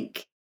already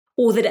think,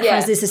 or that it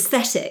has this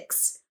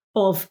aesthetics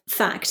of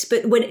fact.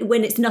 But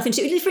when it's nothing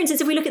to do, for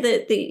instance, if we look at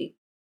the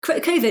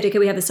COVID, okay,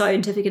 we have the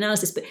scientific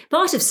analysis, but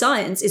part of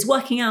science is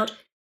working out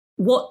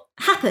what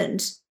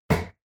happened.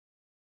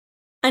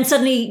 And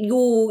suddenly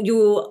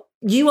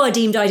you are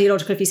deemed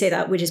ideological if you say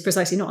that, which is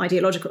precisely not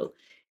ideological.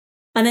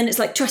 And then it's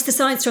like, trust the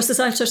science, trust the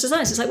science, trust the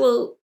science. It's like,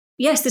 well,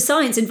 yes, the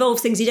science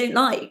involves things you don't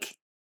like.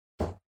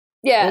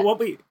 Yeah. Well,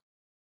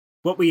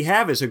 what we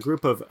have is a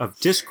group of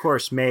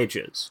discourse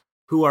mages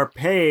who are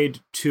paid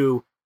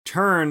to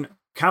turn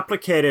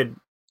complicated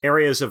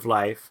areas of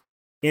life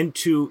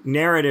into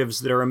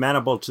narratives that are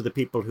amenable to the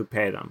people who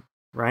pay them,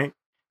 right?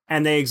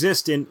 And they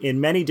exist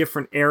in many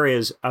different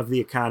areas of the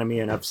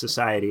economy and of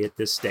society at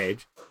this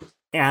stage.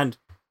 And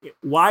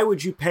why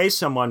would you pay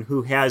someone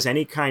who has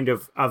any kind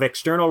of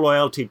external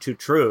loyalty to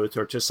truth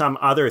or to some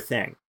other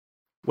thing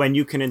when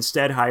you can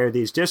instead hire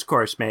these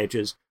discourse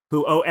mages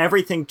who owe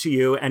everything to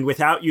you, and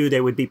without you,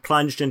 they would be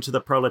plunged into the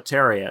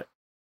proletariat,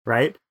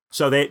 right?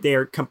 So they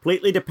are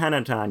completely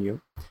dependent on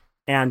you,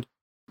 and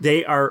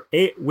they are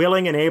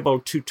willing and able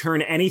to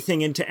turn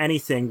anything into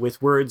anything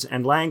with words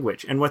and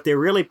language. And what they're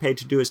really paid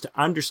to do is to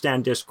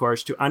understand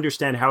discourse, to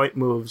understand how it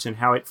moves and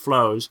how it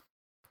flows,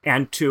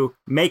 and to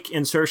make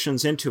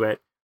insertions into it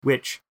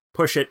which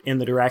push it in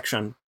the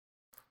direction,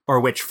 or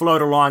which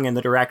float along in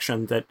the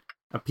direction that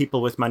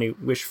people with money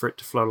wish for it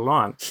to float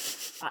along.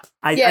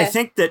 I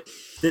think that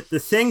the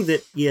thing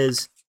that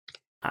is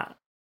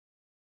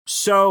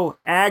so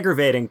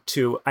aggravating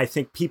to, I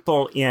think,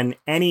 people in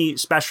any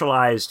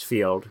specialized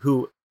field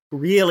who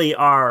really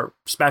are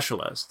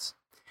specialists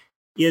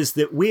is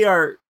that we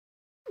are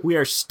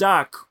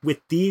stuck with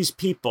these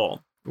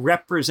people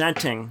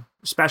representing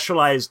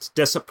specialized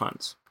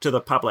disciplines to the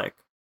public.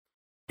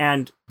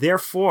 And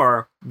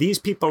therefore, these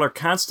people are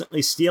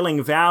constantly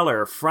stealing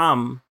valor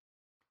from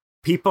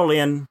people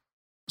in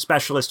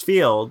specialist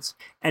fields.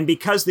 And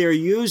because they're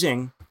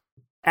using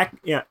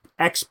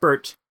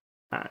expert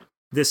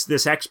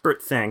this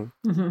expert thing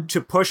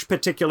to push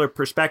particular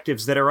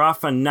perspectives that are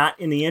often not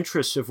in the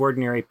interests of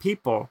ordinary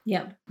people,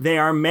 they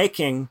are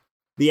making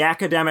the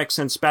academics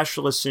and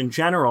specialists in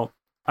general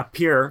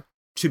appear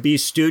to be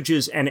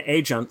stooges and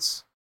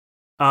agents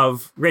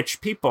of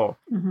rich people.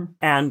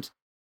 And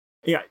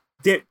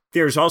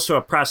there's also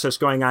a process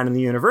going on in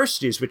the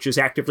universities, which is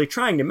actively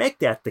trying to make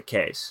that the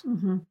case.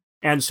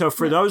 And so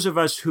for those of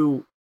us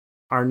who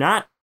are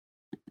not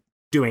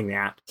doing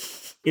that,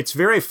 it's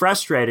very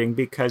frustrating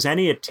because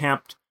any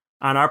attempt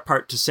on our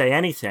part to say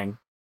anything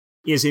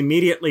is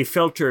immediately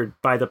filtered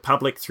by the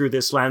public through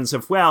this lens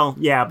of, well,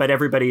 yeah, but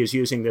everybody is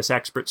using this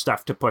expert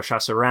stuff to push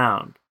us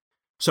around.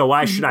 So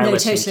why should I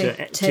listen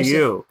to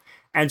you?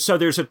 And so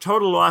there's a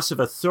total loss of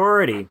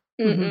authority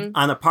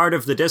on the part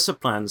of the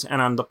disciplines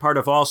and on the part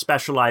of all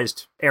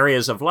specialized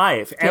areas of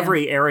life. Yeah.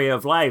 Every area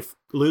of life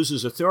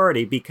loses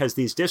authority because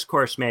these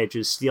discourse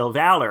mages steal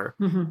valor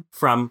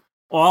from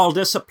all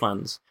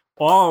disciplines,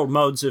 all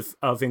modes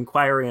of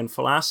inquiry and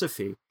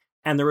philosophy.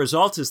 And the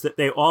result is that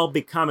they all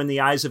become, in the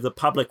eyes of the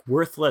public,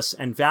 worthless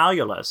and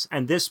valueless.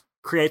 And this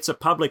creates a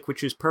public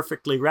which is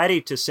perfectly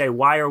ready to say,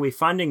 why are we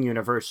funding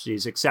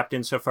universities, except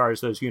insofar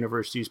as those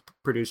universities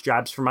produce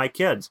jobs for my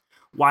kids?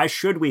 Why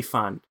should we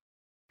fund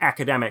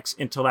academics,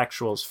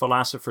 intellectuals,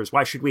 philosophers?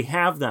 Why should we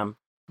have them?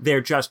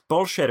 They're just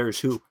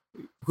bullshitters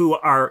who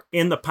are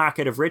in the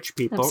pocket of rich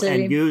people.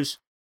 Absolutely. And use,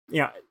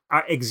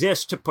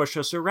 exist to push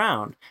us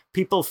around.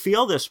 People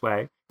feel this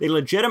way. They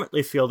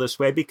legitimately feel this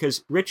way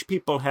because rich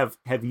people have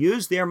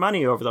used their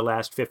money over the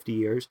last 50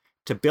 years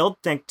to build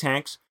think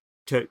tanks,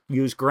 to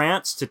use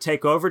grants to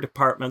take over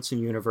departments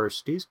and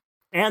universities.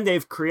 And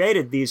they've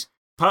created these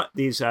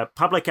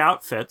public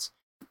outfits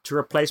to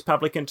replace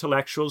public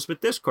intellectuals with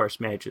discourse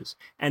mages.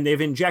 And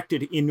they've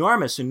injected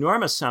enormous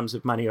sums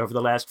of money over the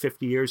last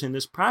 50 years in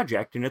this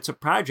project. And it's a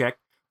project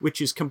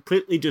which is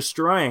completely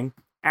destroying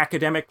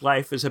academic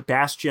life as a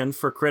bastion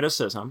for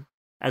criticism,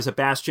 as a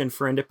bastion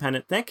for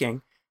independent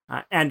thinking,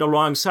 and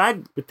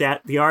alongside with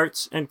that, the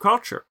arts and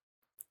culture.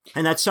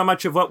 And that's so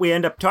much of what we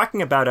end up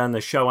talking about on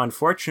the show,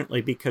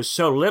 unfortunately, because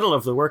so little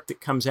of the work that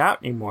comes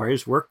out anymore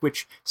is work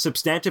which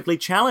substantively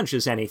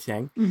challenges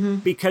anything,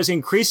 because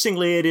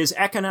increasingly it is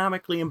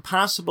economically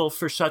impossible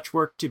for such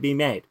work to be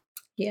made.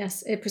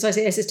 Yes,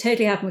 precisely. This has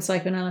totally happened with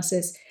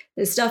psychoanalysis.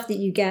 The stuff that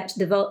you get,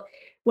 well,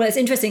 it's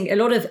interesting. A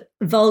lot of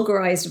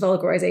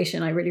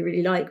vulgarization I really,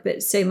 really like,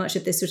 but so much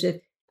of this sort of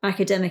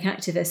academic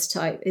activist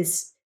type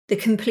is the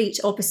complete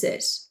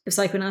opposite of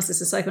psychoanalysis.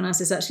 The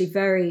psychoanalysis is actually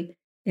very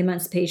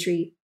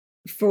emancipatory.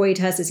 Freud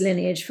has his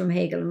lineage from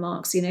Hegel and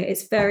Marx.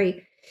 It's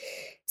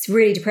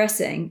really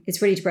depressing.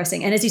 It's really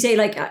depressing. And as you say,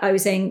 like I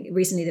was saying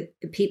recently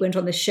that Pete went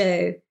on the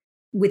show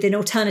with an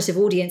alternative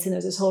audience, and there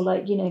was this whole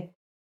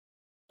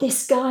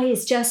this guy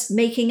is just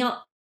making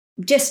up,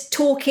 just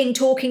talking.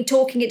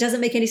 It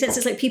doesn't make any sense.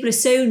 It's like people are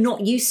so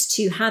not used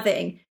to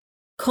having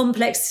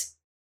complex,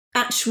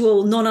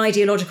 actual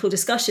non-ideological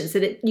discussions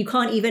that you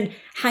can't even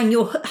hang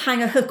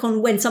a hook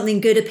on when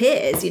something good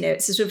appears.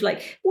 It's sort of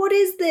like, what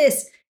is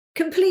this?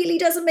 Completely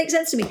doesn't make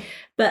sense to me.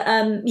 But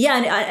and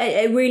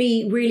it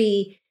really,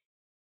 really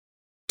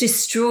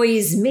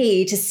destroys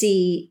me to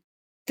see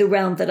the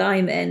realm that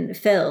I'm in,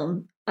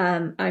 film.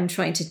 I'm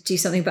trying to do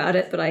something about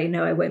it, but I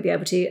know I won't be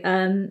able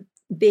to.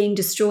 Being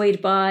destroyed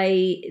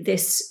by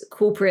this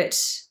corporate,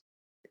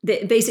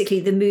 basically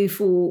the move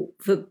for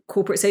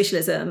corporate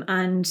socialism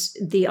and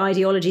the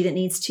ideology that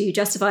needs to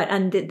justify it,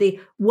 and the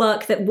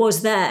work that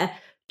was there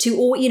to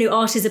all,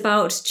 art is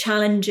about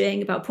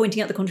challenging, about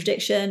pointing out the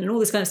contradiction and all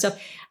this kind of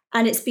stuff.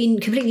 And it's been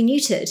completely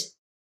neutered.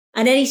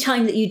 And any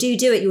time that you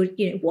do it,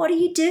 you're, what are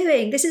you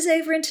doing? This is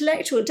over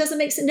intellectual. It doesn't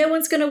make sense. No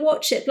one's going to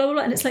watch it, blah, blah,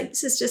 blah. And it's like,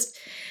 this is just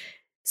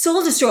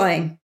soul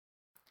destroying.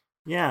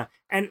 Yeah.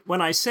 And when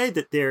I say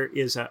that there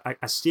is a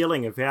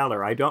stealing of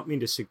valor, I don't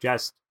mean to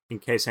suggest, in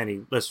case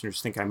any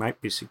listeners think I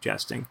might be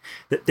suggesting,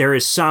 that there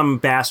is some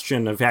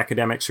bastion of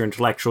academics or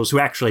intellectuals who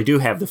actually do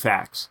have the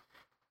facts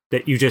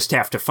that you just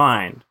have to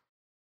find.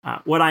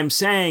 What I'm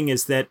saying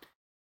is that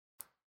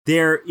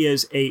there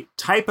is a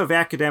type of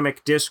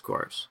academic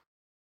discourse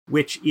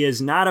which is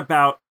not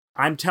about,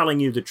 I'm telling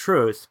you the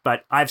truth,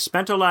 but I've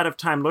spent a lot of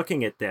time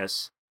looking at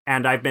this,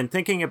 and I've been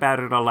thinking about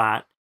it a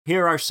lot.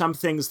 Here are some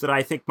things that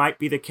I think might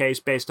be the case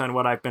based on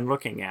what I've been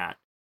looking at.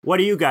 What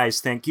do you guys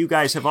think? You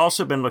guys have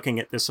also been looking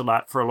at this a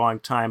lot for a long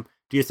time.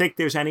 Do you think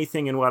there's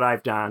anything in what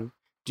I've done?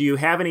 Do you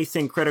have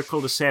anything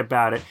critical to say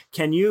about it?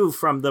 Can you,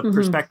 from the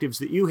perspectives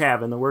that you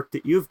have and the work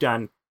that you've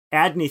done,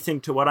 add anything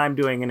to what I'm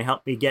doing and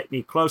help me get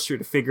me closer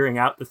to figuring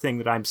out the thing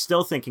that I'm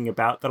still thinking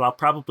about, that I'll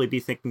probably be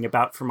thinking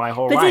about for my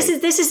whole life?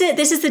 But this is it.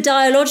 This is the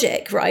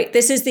dialogic, right?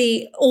 This is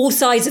the all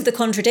sides of the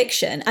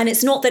contradiction. And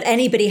it's not that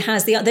anybody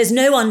has there's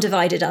no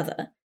undivided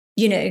other,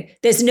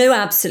 there's no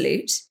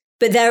absolute,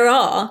 but there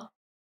are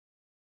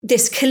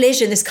this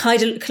collision, this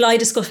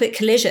kaleidoscopic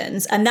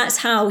collisions. And that's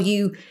how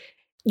you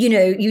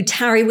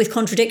tarry with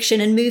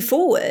contradiction and move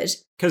forward.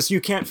 Because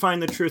you can't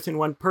find the truth in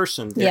one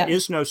person. There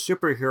is no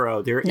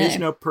superhero. There is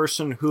no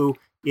person who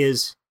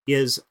has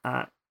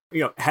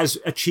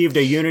achieved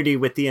a unity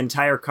with the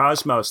entire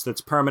cosmos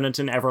that's permanent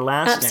and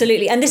everlasting.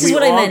 Absolutely. And this is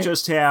what I meant. We all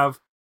just have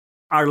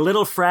our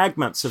little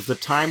fragments of the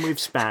time we've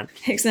spent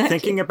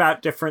thinking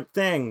about different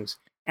things.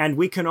 And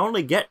we can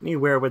only get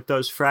anywhere with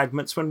those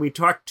fragments when we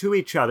talk to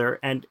each other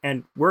and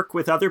work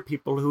with other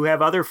people who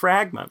have other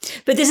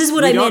fragments. But this is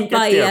what I meant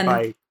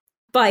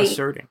by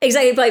asserting.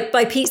 Exactly,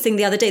 by Pete's thing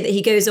the other day, that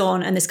he goes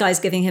on and this guy's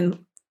giving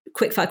him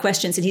quickfire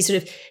questions and he's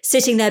sort of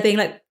sitting there being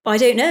like, I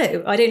don't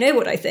know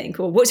what I think,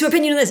 or what's your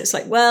opinion on this? It's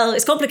like, well,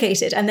 it's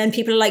complicated. And then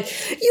people are like,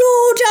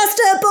 you're just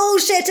a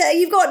bullshitter,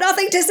 you've got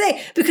nothing to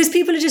say, because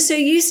people are just so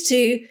used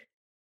to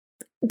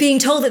being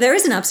told that there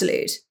is an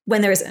absolute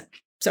when there isn't.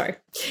 Sorry.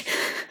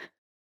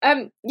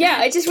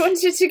 I just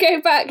wanted to go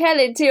back,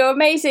 Helen, to your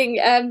amazing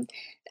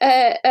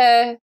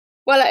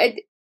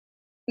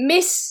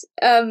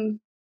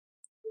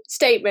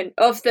statement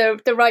of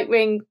the right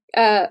wing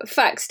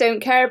facts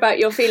don't care about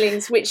your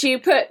feelings, which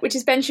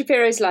is Ben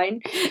Shapiro's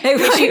line,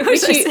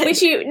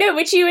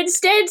 which you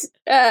instead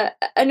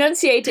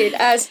enunciated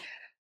as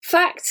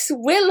facts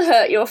will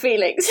hurt your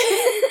feelings,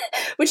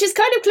 which is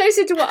kind of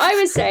closer to what I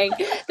was saying,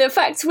 that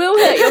facts will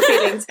hurt your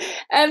feelings,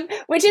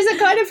 which is a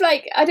kind of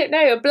like, I don't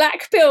know, a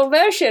black pill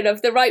version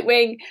of the right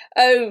wing,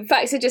 oh,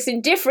 facts are just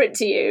indifferent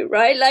to you,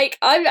 right? Like,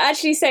 I'm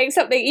actually saying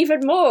something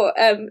even more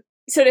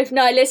sort of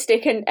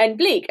nihilistic and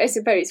bleak, I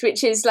suppose,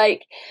 which is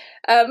like,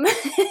 that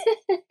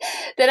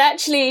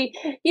actually,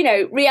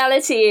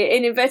 reality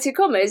in inverted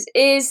commas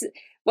is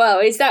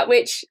that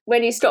which,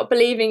 when you stop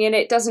believing in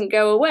it, doesn't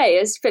go away,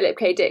 as Philip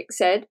K. Dick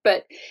said.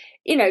 But,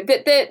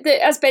 the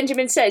as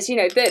Benjamin says,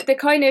 the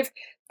kind of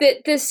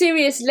the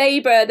serious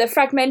labour, the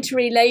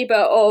fragmentary labour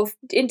of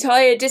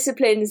entire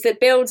disciplines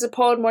that builds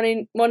upon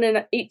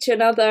each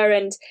another,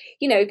 and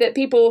that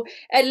people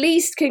at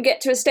least can get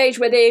to a stage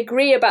where they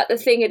agree about the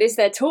thing it is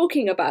they're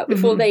talking about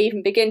before they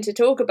even begin to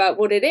talk about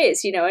what it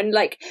is, and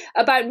like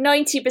about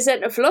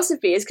 90% of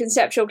philosophy is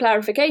conceptual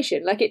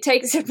clarification. Like, it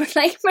takes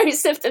like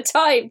most of the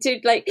time to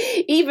like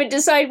even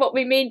decide what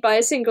we mean by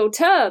a single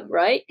term,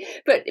 right?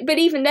 But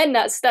even then,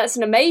 that's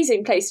an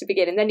amazing place to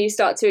begin, and then you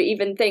start to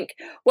even think,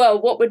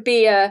 well, what would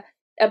be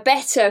a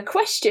better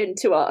question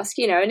to ask,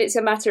 and it's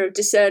a matter of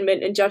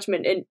discernment and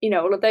judgment and,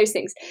 all of those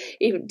things,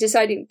 even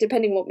deciding,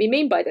 depending what we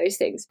mean by those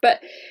things.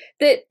 But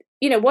that,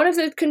 one of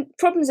the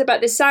problems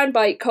about this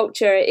soundbite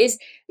culture is,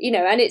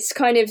 and its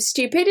kind of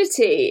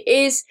stupidity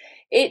is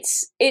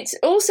it's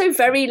also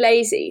very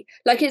lazy.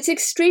 Like, it's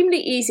extremely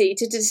easy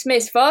to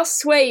dismiss vast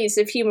swathes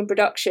of human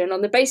production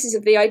on the basis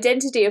of the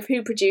identity of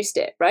who produced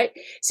it, right?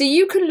 So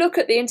you can look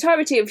at the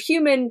entirety of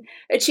human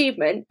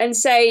achievement and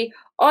say,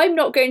 I'm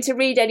not going to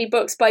read any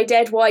books by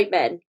dead white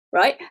men,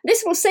 right?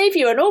 This will save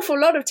you an awful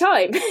lot of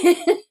time.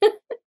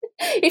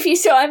 If you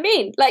see what I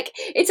mean. Like,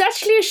 it's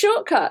actually a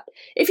shortcut.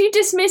 If you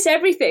dismiss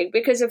everything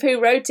because of who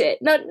wrote it,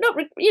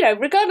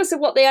 regardless of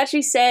what they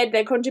actually said,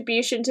 their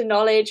contribution to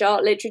knowledge,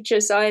 art,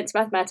 literature, science,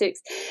 mathematics,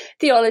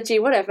 theology,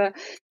 whatever,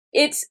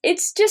 it's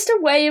just a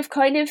way of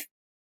kind of,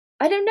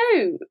 I don't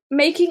know,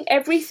 making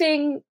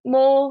everything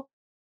more,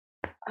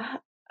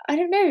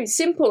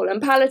 simple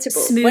and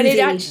palatable. Smoothie. When it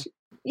actually,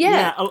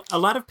 a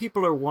lot of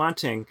people are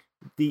wanting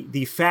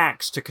the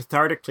facts to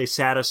cathartically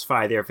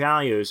satisfy their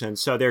values, and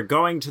so they're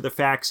going to the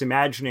facts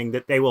imagining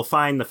that they will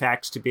find the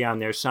facts to be on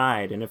their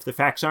side, and if the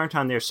facts aren't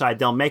on their side,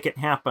 they'll make it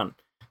happen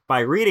by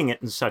reading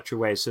it in such a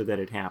way so that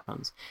it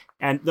happens.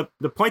 And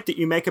the point that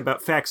you make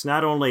about facts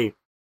not only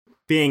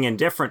being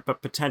indifferent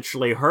but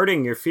potentially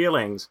hurting your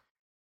feelings,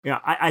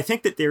 I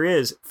think that there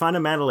is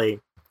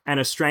fundamentally an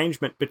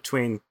estrangement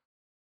between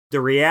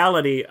the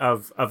reality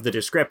of the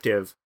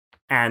descriptive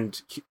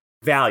and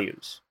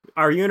values.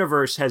 Our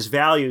universe has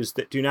values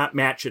that do not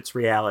match its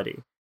reality.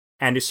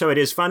 And so it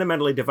is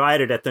fundamentally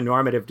divided at the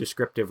normative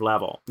descriptive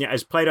level.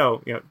 As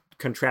Plato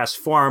contrasts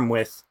form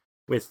with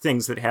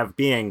things that have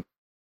being,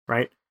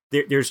 right?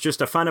 There's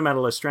just a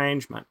fundamental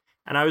estrangement.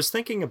 And I was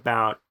thinking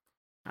about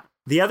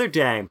the other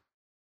day,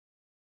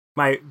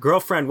 my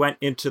girlfriend went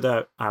into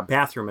the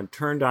bathroom and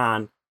turned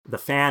on the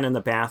fan in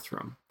the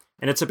bathroom.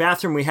 And it's a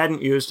bathroom we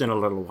hadn't used in a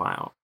little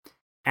while.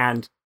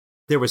 And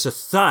there was a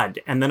thud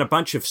and then a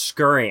bunch of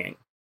scurrying,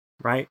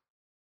 right?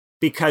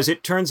 Because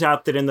it turns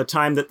out that in the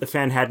time that the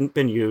fan hadn't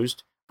been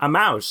used, a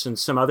mouse and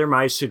some other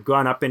mice had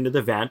gone up into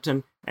the vent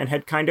and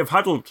had kind of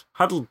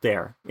huddled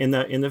there in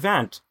the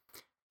vent.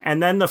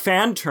 And then the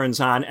fan turns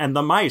on and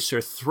the mice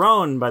are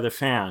thrown by the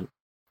fan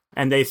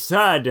and they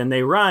thud and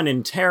they run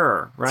in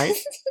terror, right?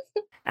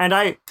 And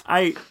I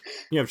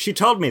she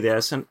told me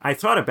this and I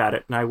thought about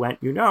it and I went,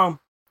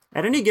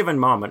 at any given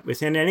moment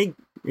within any,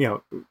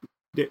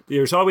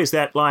 there's always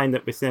that line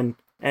that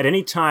at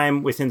any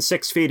time within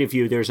 6 feet of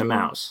you, there's a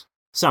mouse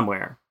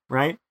somewhere,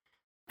 right?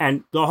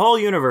 And the whole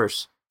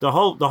universe, the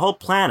whole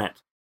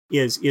planet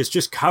is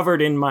just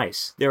covered in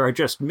mice. There are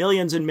just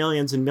millions and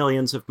millions and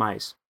millions of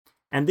mice.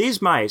 And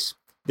these mice,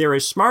 they're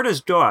as smart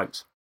as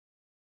dogs,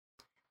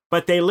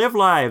 but they live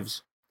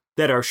lives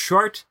that are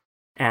short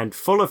and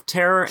full of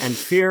terror and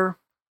fear,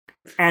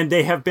 and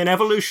they have been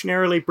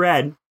evolutionarily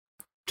bred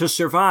to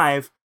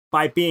survive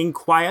by being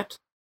quiet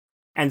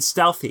and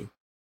stealthy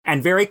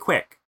and very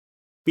quick,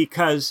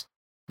 because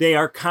they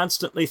are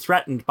constantly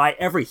threatened by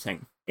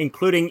everything,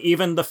 including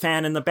even the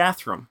fan in the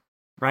bathroom,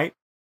 right?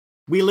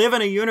 We live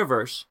in a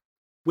universe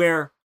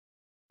where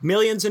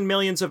millions and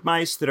millions of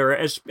mice that are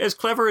as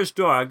clever as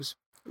dogs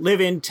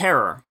live in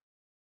terror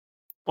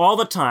all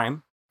the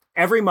time.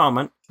 Every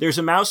moment, there's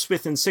a mouse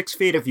within 6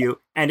 feet of you,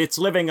 and it's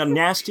living a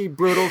nasty,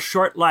 brutal,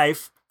 short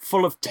life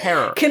full of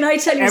terror. Can I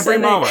tell you every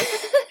something? Moment.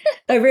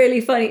 A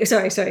really funny...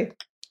 Sorry.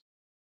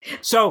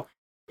 So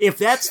if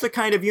that's the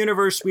kind of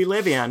universe we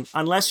live in,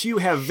 unless you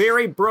have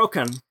very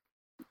broken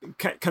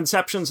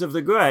conceptions of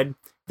the good,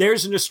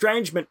 there's an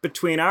estrangement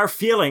between our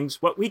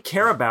feelings, what we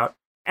care about,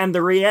 and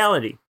the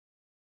reality.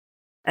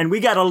 And we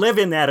got to live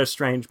in that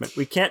estrangement.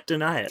 We can't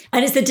deny it.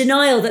 And it's the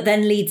denial that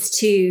then leads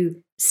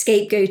to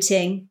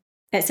scapegoating,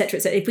 etc.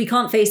 So if we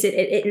can't face it,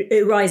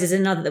 it arises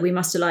another that we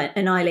must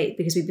annihilate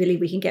because we believe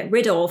we can get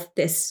rid of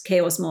this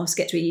chaos moss,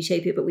 get to a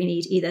utopia, but we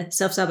need either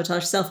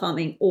self-sabotage,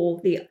 self-harming, or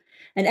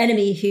an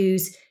enemy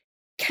whose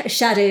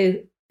shadow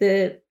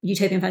the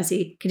utopian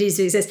fantasy continues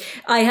to exist.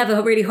 I have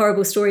a really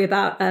horrible story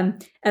about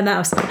a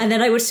mouse. And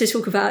then I wanted to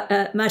talk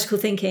about magical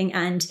thinking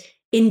and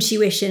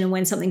intuition, and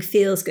when something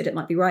feels good, it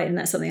might be right. And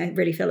that's something I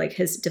really feel like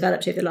has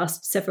developed over the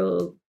last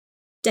several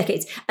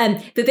decades.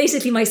 But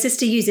basically my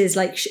sister uses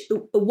like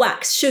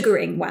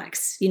sugaring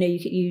wax. You know,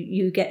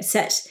 you get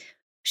set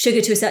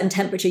sugar to a certain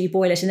temperature, you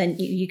boil it, and then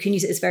you can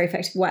use it as very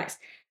effective wax.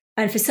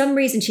 And for some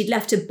reason she'd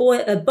left a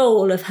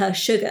bowl of her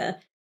sugar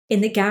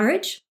in the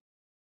garage.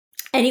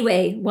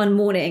 Anyway, one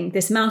morning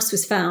this mouse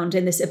was found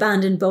in this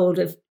abandoned bowl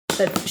of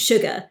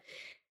sugar.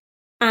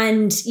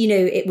 And, you know,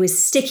 it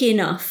was sticky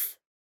enough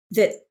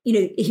that, you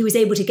know, he was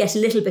able to get a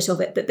little bit of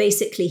it, but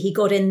basically he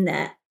got in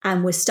there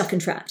and was stuck and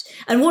trapped.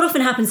 And what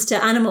often happens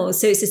to animals,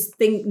 so it's this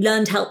thing,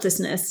 learned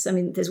helplessness. I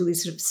mean, there's all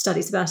these sort of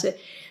studies about it,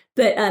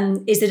 but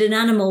is that an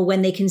animal,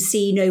 when they can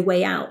see no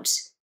way out,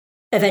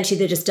 eventually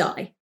they just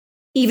die.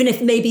 Even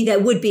if maybe there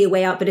would be a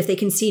way out, but if they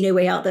can see no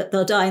way out, that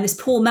they'll die. And this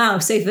poor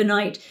mouse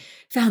overnight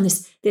found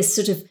this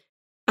sort of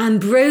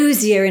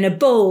ambrosia in a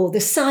bowl, the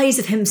size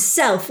of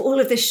himself, all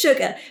of this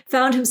sugar,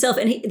 found himself,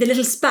 and the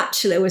little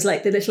spatula was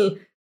like the little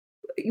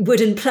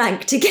wooden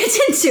plank to get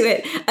into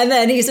it, and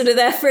then he's sort of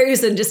there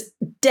frozen, just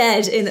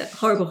dead in a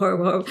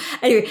horrible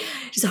anyway,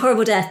 just a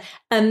horrible death.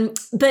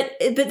 But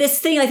this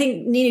thing, I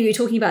think, Nina, you were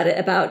talking about it,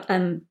 about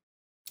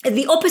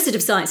the opposite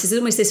of science is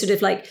almost this sort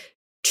of like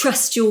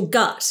trust your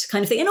gut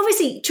kind of thing. And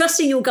obviously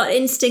trusting your gut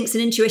instincts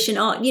and intuition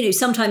are, you know,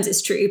 sometimes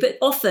it's true, but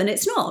often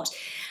it's not.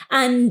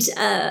 And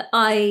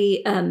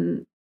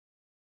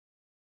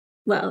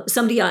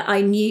somebody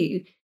I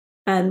knew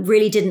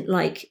really didn't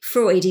like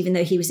Freud, even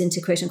though he was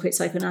into quote unquote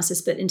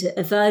psychoanalysis, but into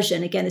a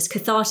version, again, this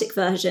cathartic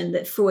version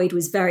that Freud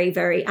was very,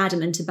 very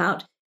adamant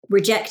about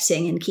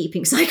rejecting and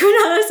keeping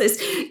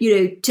psychoanalysis, you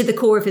know, to the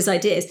core of his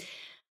ideas.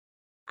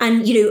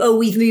 And, you know, oh,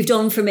 we've moved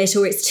on from it,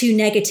 or it's too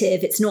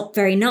negative, it's not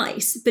very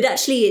nice. But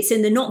actually it's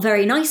in the not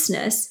very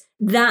niceness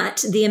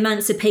that the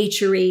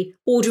emancipatory,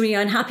 ordinary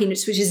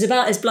unhappiness, which is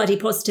about as bloody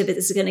positive as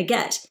it's going to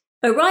get,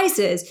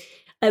 arises.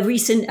 A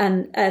recent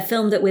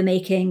film that we're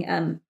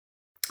making,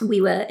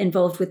 we were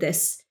involved with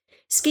this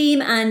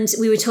scheme, and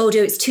we were told,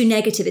 oh, it's too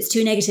negative.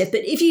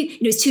 But if you know,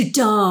 it's too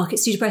dark,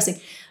 it's too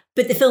depressing.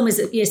 But the film is,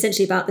 you know,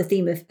 essentially about the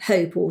theme of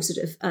hope, or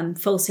sort of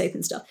false hope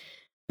and stuff.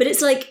 But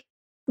it's like,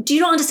 do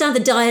you not understand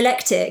the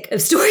dialectic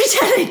of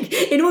storytelling?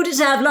 In order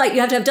to have light, you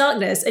have to have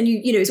darkness, and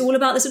you know, it's all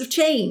about the sort of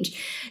change.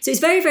 So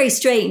it's very, very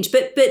strange.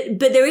 But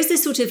there is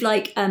this sort of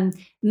like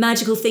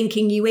magical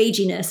thinking, new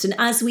aginess, and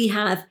as we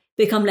have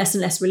become less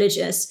and less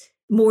religious,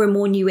 more and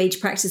more new age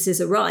practices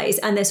arise,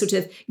 and there's sort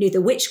of, you know,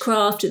 the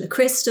witchcraft and the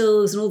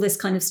crystals and all this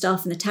kind of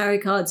stuff, and the tarot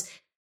cards.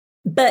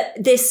 But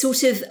this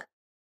sort of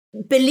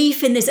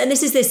belief in this, and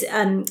this is this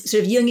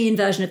sort of Jungian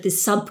version of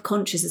this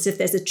subconscious, as if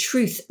there's a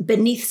truth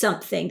beneath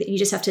something that you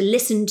just have to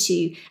listen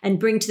to and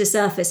bring to the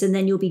surface, and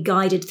then you'll be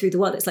guided through the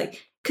world. It's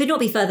like, could not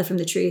be further from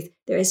the truth.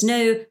 There is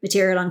no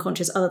material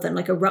unconscious other than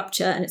like a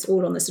rupture, and it's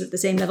all on the sort of the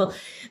same level.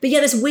 But yeah,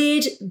 this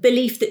weird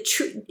belief that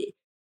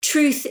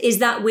truth is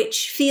that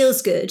which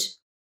feels good,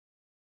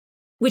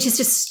 which is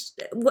just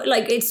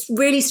like, it's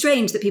really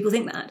strange that people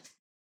think that.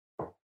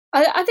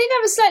 I think I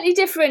have a slightly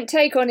different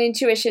take on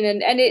intuition,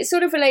 and it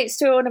sort of relates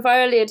to one of our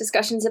earlier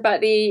discussions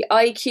about the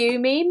IQ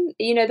meme,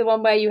 you know, the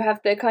one where you have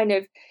the kind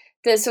of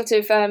the sort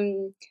of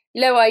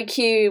low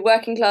IQ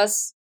working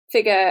class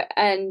figure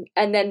and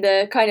then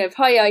the kind of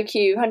high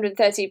IQ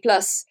 130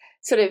 plus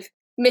sort of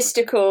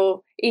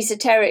mystical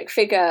esoteric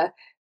figure,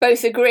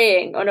 both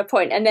agreeing on a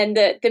point, and then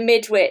the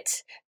midwit,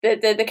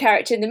 the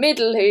character in the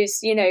middle,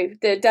 who's, you know,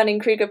 the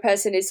Dunning-Kruger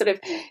person, is sort of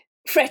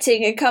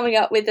fretting and coming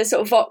up with the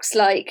sort of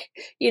Vox-like,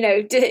 you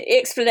know,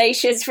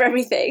 explanations for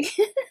everything.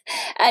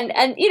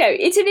 and you know,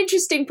 it's an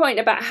interesting point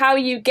about how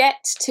you get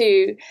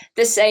to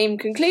the same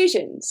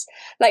conclusions,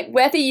 like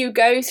whether you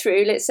go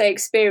through, let's say,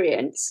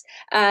 experience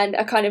and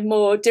a kind of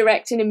more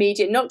direct and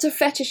immediate, not to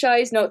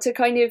fetishize, not to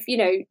kind of, you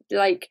know,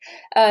 like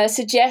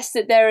suggest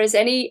that there is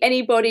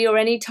anybody or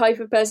any type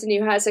of person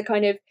who has a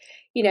kind of,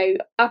 you know,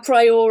 a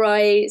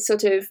priori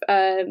sort of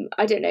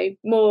I don't know,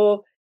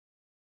 more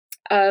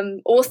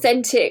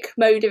authentic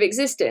mode of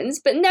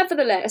existence. But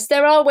nevertheless,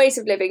 there are ways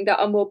of living that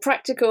are more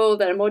practical,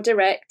 that are more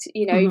direct.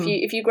 You know,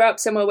 if you grow up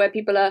somewhere where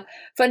people are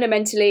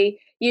fundamentally,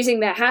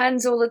 using their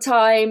hands all the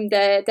time.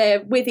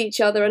 They're with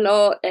each other a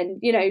lot, and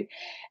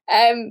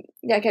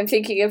like I'm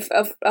thinking of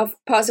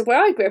parts of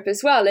where I grew up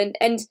as well,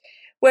 and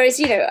whereas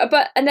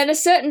and then a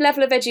certain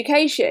level of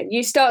education,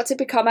 you start to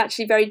become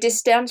actually very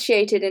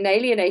distantiated and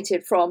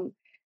alienated from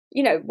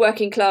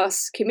working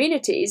class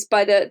communities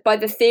by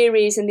the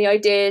theories and the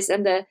ideas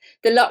and the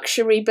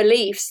luxury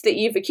beliefs that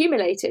you've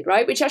accumulated,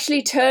 right? Which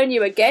actually turn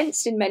you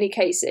against, in many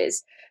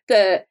cases,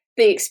 the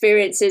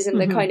experiences and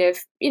the kind of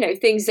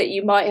things that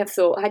you might have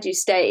thought had you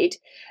stayed,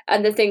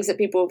 and the things that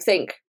people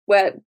think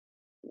where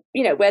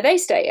they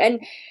stay.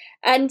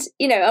 And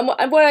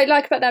what I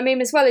like about that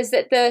meme as well is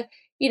that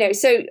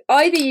so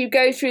either you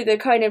go through the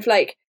kind of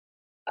like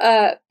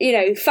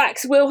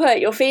facts will hurt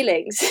your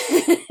feelings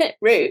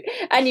route,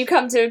 and you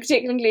come to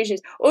particular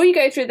conclusions, or you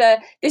go through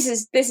this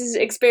is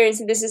experience,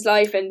 and this is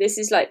life, and this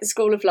is like the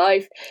school of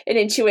life and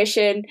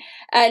intuition,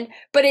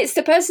 but it's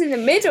the person in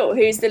the middle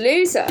who's the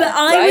loser. But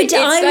I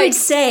would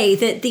say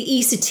that the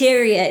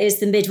esoteria is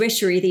the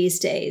midwifery these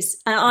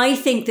days, and I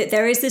think that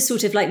there is this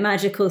sort of like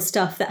magical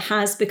stuff that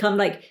has become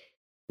like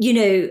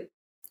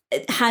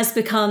has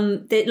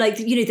become the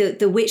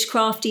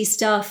witchcrafty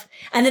stuff.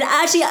 And then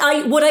actually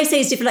what I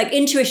say is different. Like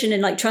intuition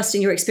and like trusting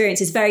your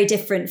experience is very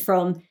different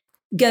from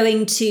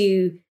going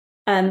to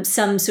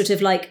some sort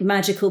of like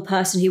magical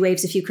person who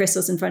waves a few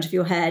crystals in front of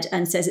your head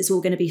and says it's all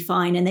going to be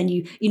fine. And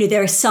then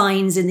there are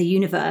signs in the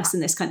universe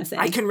and this kind of thing.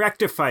 I can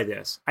rectify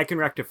this.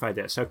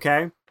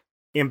 Okay.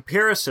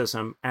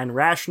 Empiricism and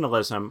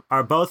rationalism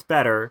are both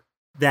better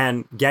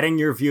than getting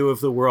your view of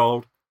the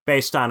world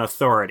based on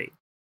authority.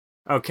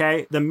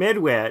 Okay, the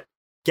midwit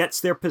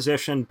gets their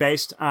position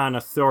based on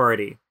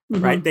authority,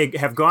 right? They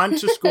have gone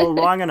to school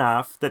long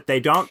enough that they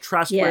don't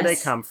trust where they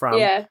come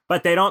from,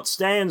 but they don't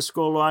stay in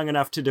school long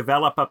enough to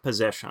develop a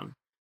position.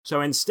 So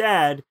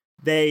instead,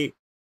 they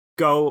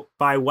go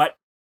by what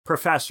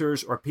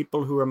professors or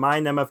people who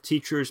remind them of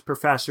teachers,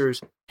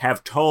 professors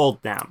have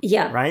told them,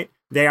 right?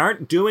 They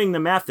aren't doing the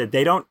method.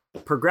 They don't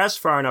progress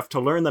far enough to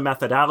learn the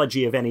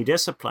methodology of any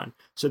discipline.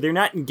 So they're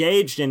not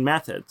engaged in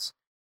methods,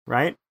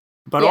 right?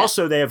 But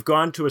also they have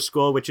gone to a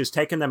school which has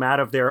taken them out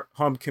of their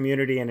home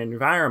community and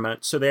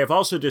environment. So they have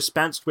also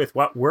dispensed with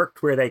what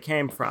worked where they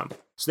came from.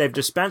 So they've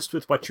dispensed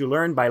with what you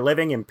learn by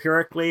living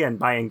empirically and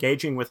by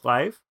engaging with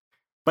life.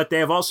 But they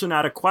have also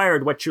not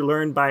acquired what you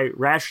learn by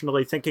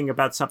rationally thinking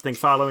about something,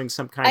 following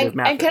some kind of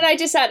method. And can I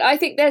just add, I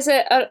think there's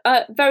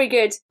a very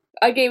good,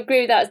 I agree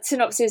with that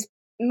synopsis,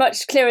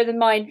 much clearer than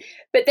mine,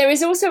 but there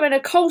is also an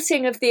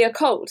occulting of the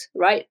occult,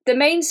 right? The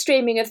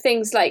mainstreaming of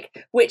things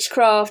like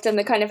witchcraft and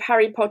the kind of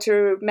Harry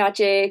Potter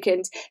magic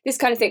and this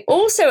kind of thing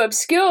also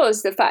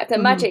obscures the fact that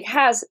magic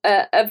has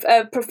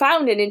a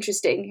profound and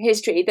interesting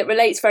history that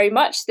relates very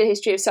much to the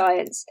history of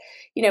science,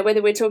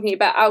 whether we're talking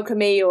about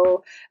alchemy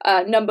or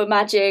number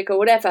magic or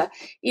whatever,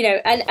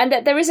 and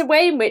that there is a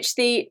way in which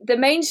the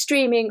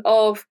mainstreaming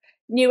of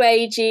New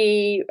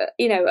Agey,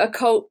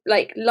 occult,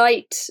 like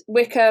light,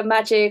 Wicca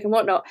magic and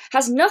whatnot,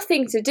 has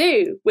nothing to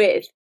do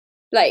with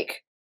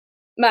like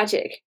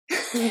magic.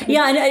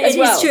 Yeah, and it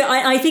is true.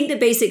 I think that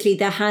basically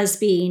there has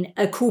been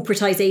a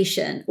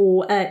corporatization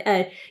or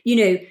a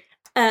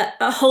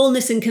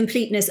wholeness and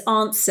completeness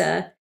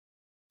answer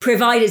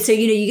provided. So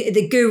you get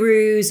the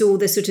gurus or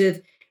the sort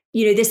of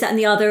this, that, and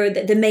the other,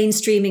 the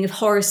mainstreaming of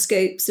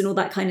horoscopes and all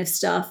that kind of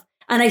stuff.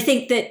 And I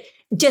think that.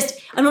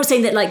 I'm not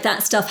saying that like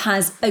that stuff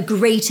has a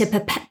greater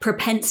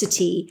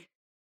propensity,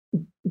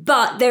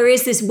 but there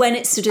is this when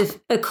it's sort of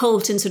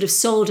occult and sort of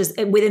sold as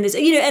within this,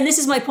 and this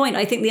is my point.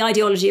 I think the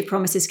ideology of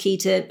promise is key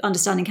to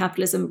understanding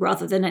capitalism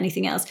rather than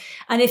anything else.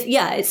 And if,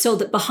 it's sold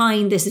that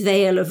behind this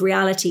veil of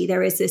reality,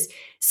 there is this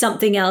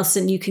something else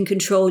and you can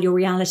control your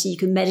reality, you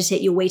can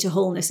meditate your way to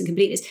wholeness and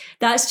completeness.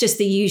 That's just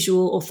the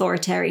usual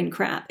authoritarian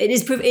crap. It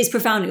is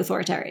profoundly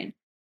authoritarian,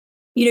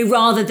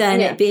 rather than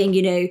it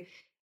being,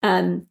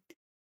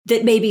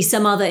 that maybe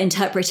some other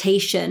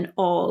interpretation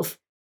of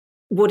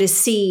what is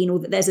seen, or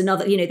that there's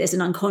another, there's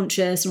an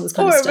unconscious and all this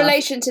kind of stuff. Or a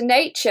relation to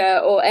nature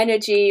or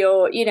energy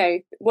or,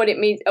 what it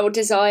means, or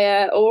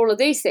desire, or all of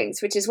these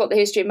things, which is what the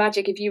history of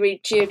magic, if you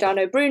read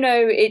Giordano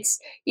Bruno, it's,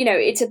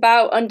 it's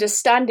about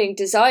understanding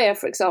desire,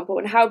 for example,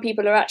 and how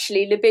people are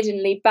actually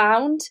libidinally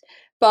bound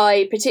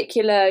by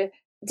particular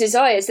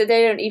desires that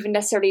they don't even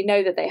necessarily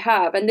know that they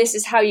have, and this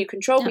is how you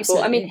control people.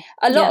 I mean,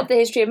 a lot of the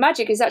history of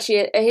magic is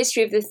actually a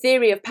history of the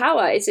theory of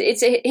power. It's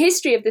a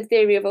history of the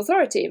theory of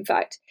authority. In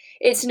fact,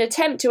 it's an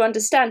attempt to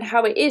understand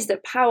how it is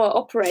that power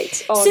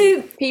operates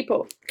on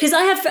people. Because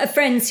I have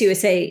friends who are,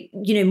 say,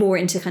 more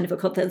into kind of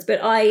occult things, but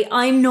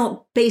I'm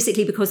not,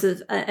 basically because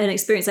of an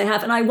experience I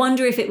have, and I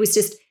wonder if it was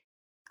just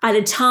at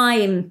a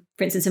time,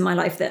 for instance, in my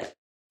life that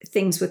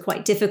things were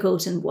quite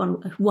difficult, and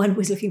one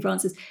was looking for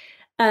answers.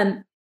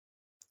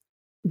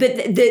 But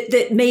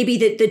that maybe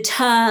the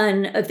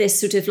turn of this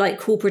sort of like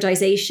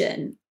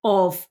corporatization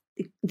of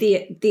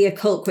the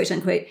occult, quote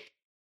unquote,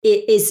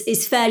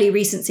 is fairly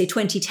recent, say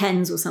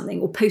 2010s or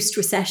something, or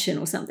post-recession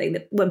or something,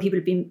 that when people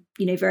have been,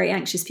 very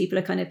anxious, people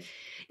are kind of,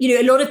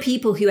 a lot of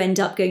people who end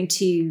up going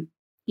to,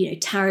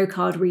 tarot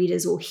card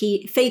readers or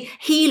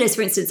healers,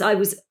 for instance. I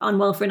was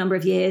unwell for a number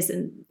of years,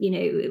 and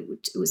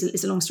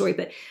it's a long story,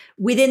 but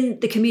within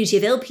the community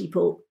of ill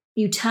people,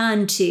 you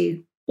turn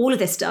to all of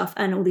this stuff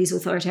and all these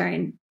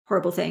authoritarian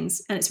horrible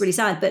things, and it's really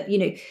sad. But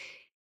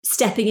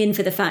stepping in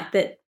for the fact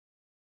that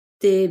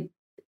the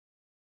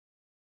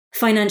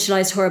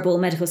financialized horrible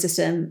medical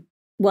system,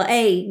 well,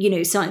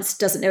 science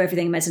doesn't know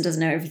everything, medicine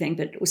doesn't know everything,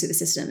 but also the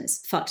system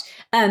is fucked.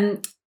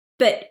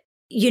 But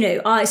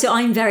so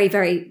I'm very,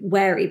 very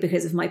wary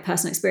because of my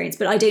personal experience,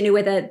 but I don't know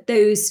whether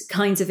those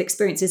kinds of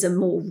experiences are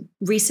more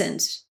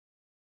recent,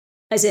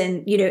 as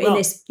in, in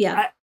this,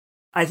 yeah.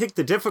 I think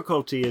the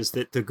difficulty is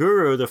that the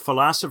guru, the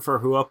philosopher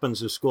who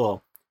opens a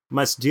school,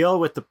 must deal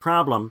with the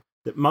problem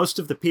that most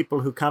of the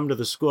people who come to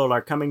the school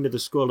are coming to the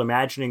school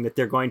imagining that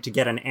they're going to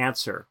get an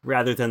answer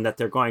rather than that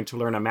they're going to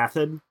learn a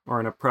method or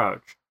an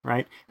approach,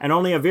 right? And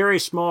only a very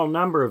small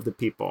number of the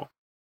people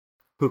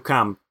who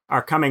come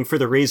are coming for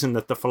the reason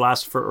that the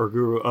philosopher or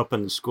guru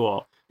opened the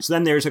school. So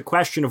then there's a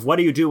question of, what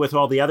do you do with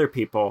all the other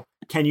people?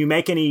 Can you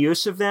make any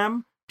use of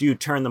them? Do you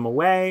turn them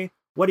away?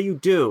 What do you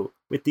do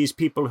with these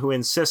people who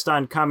insist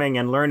on coming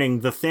and learning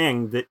the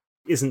thing that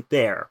isn't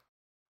there,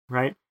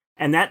 right?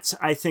 And that's,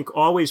 I think,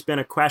 always been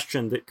a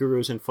question that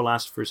gurus and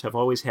philosophers have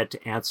always had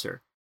to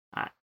answer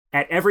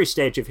at every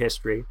stage of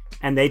history.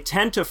 And they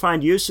tend to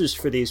find uses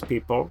for these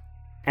people,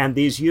 and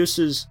these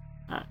uses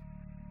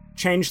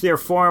change their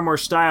form or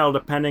style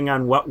depending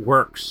on what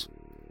works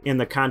in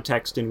the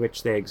context in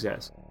which they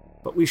exist.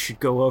 But we should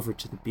go over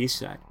to the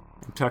B-side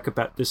and talk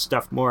about this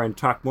stuff more and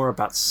talk more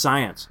about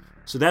science.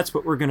 So that's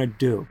what we're going to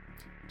do.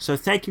 So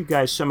thank you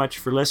guys so much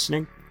for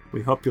listening.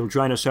 We hope you'll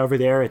join us over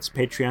there. It's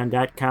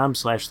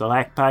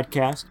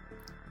patreon.com/thelacpodcast.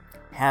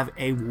 Have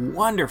a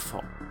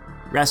wonderful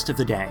rest of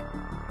the day.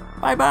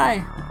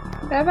 Bye-bye.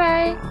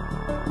 Bye-bye.